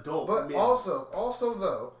guys, adult But men. also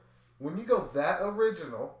though, when you go that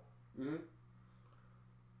original,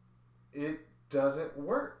 it doesn't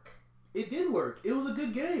work. It did work. It was a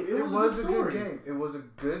good game. It was a good game. It was a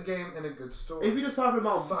good game and a good story. If you're just talking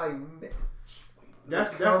about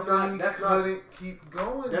that's not keep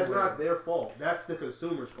going. That's not their fault. That's the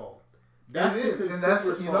consumer's fault. It is, and that's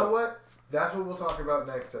you know what? That's what we'll talk about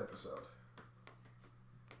next episode.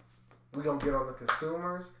 We're gonna get on the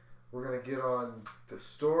consumers. We're gonna get on the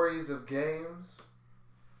stories of games.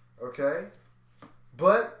 Okay,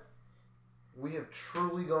 but we have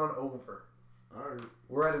truly gone over. All right,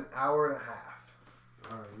 we're at an hour and a half.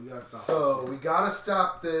 All right, we gotta stop. So we gotta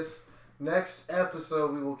stop this. Next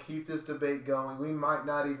episode, we will keep this debate going. We might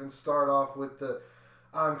not even start off with the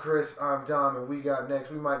I'm Chris, I'm Dom, and we got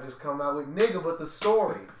next. We might just come out with nigga, but the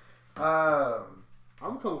story. I'm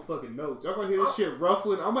gonna come with fucking notes. Y'all gonna hear this shit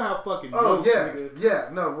ruffling? I'm gonna have fucking notes. Oh, yeah. Nigga. Yeah,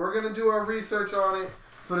 no, we're gonna do our research on it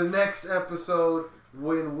for the next episode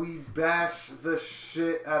when we bash the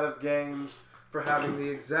shit out of games for having the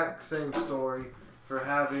exact same story, for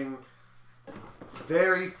having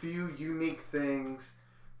very few unique things,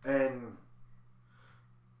 and,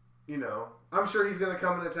 you know, I'm sure he's going to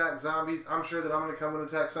come and attack zombies. I'm sure that I'm going to come and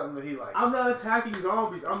attack something that he likes. I'm not attacking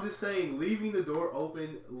zombies. I'm just saying leaving the door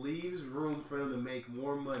open leaves room for them to make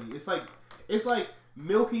more money. It's like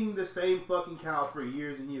milking the same fucking cow for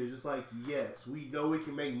years and years. Just like, yes, we know we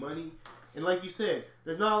can make money. And like you said,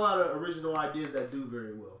 there's not a lot of original ideas that do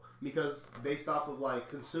very well. Because based off of like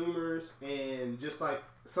consumers and just like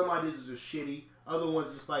some ideas are just shitty. Other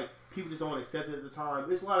ones just like people just don't accept it at the time.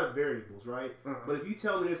 There's a lot of variables, right? Mm-hmm. But if you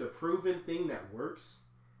tell me there's a proven thing that works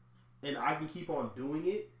and I can keep on doing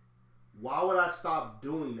it, why would I stop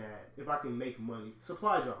doing that if I can make money?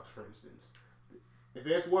 Supply drops, for instance.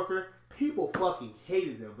 Advanced Warfare, people fucking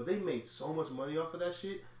hated them, but they made so much money off of that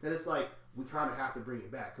shit that it's like we kind of have to bring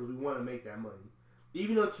it back because we want to make that money.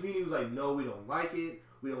 Even though the community was like, no, we don't like it.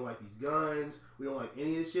 We don't like these guns. We don't like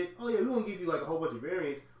any of this shit. Oh yeah, we won't give you like a whole bunch of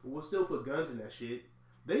variants, but we'll still put guns in that shit.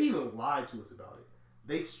 They even lied to us about it.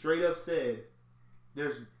 They straight up said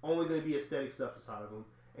there's only going to be aesthetic stuff inside of them,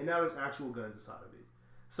 and now there's actual guns inside of it.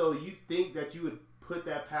 So you think that you would put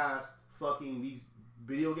that past fucking these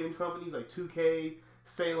video game companies like 2K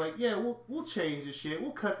saying like, yeah, we'll change this shit.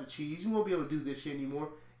 We'll cut the cheese. You won't be able to do this shit anymore.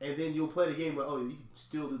 And then you'll play the game like, oh, you can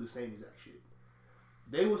still do the same exact shit.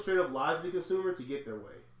 They will straight up lie to the consumer to get their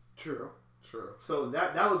way. True. So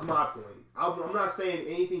that was my point. I'm not saying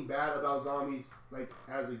anything bad about zombies like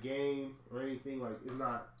as a game or anything. Like it's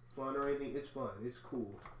not fun or anything. It's fun. It's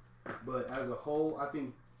cool. But as a whole, I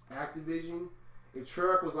think Activision, if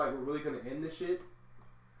Treyarch was like, we're really gonna end this shit,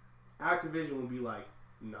 Activision would be like,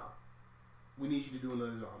 nah, we need you to do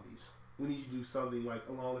another zombies. We need you to do something like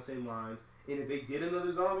along the same lines. And if they did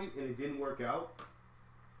another zombies and it didn't work out,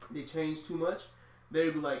 they changed too much, they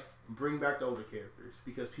would be like, bring back the older characters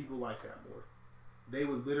because people like that more. They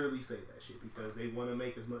would literally say that shit because they want to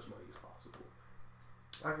make as much money as possible.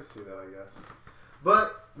 I can see that, I guess.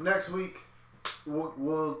 But next week,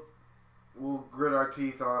 we'll grit our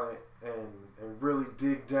teeth on it and really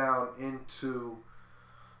dig down into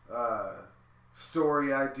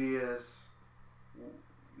story ideas.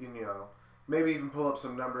 You know, maybe even pull up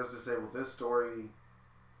some numbers to say, well, this story,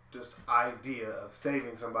 just idea of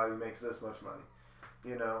saving somebody makes this much money.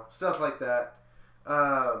 You know, stuff like that.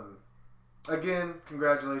 Again,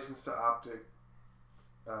 congratulations to Optic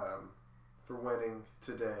for winning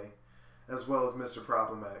today, as well as Mr.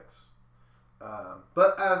 Problem X.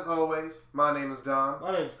 But as always, my name is Don.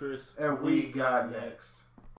 My name's Chris. And we got next.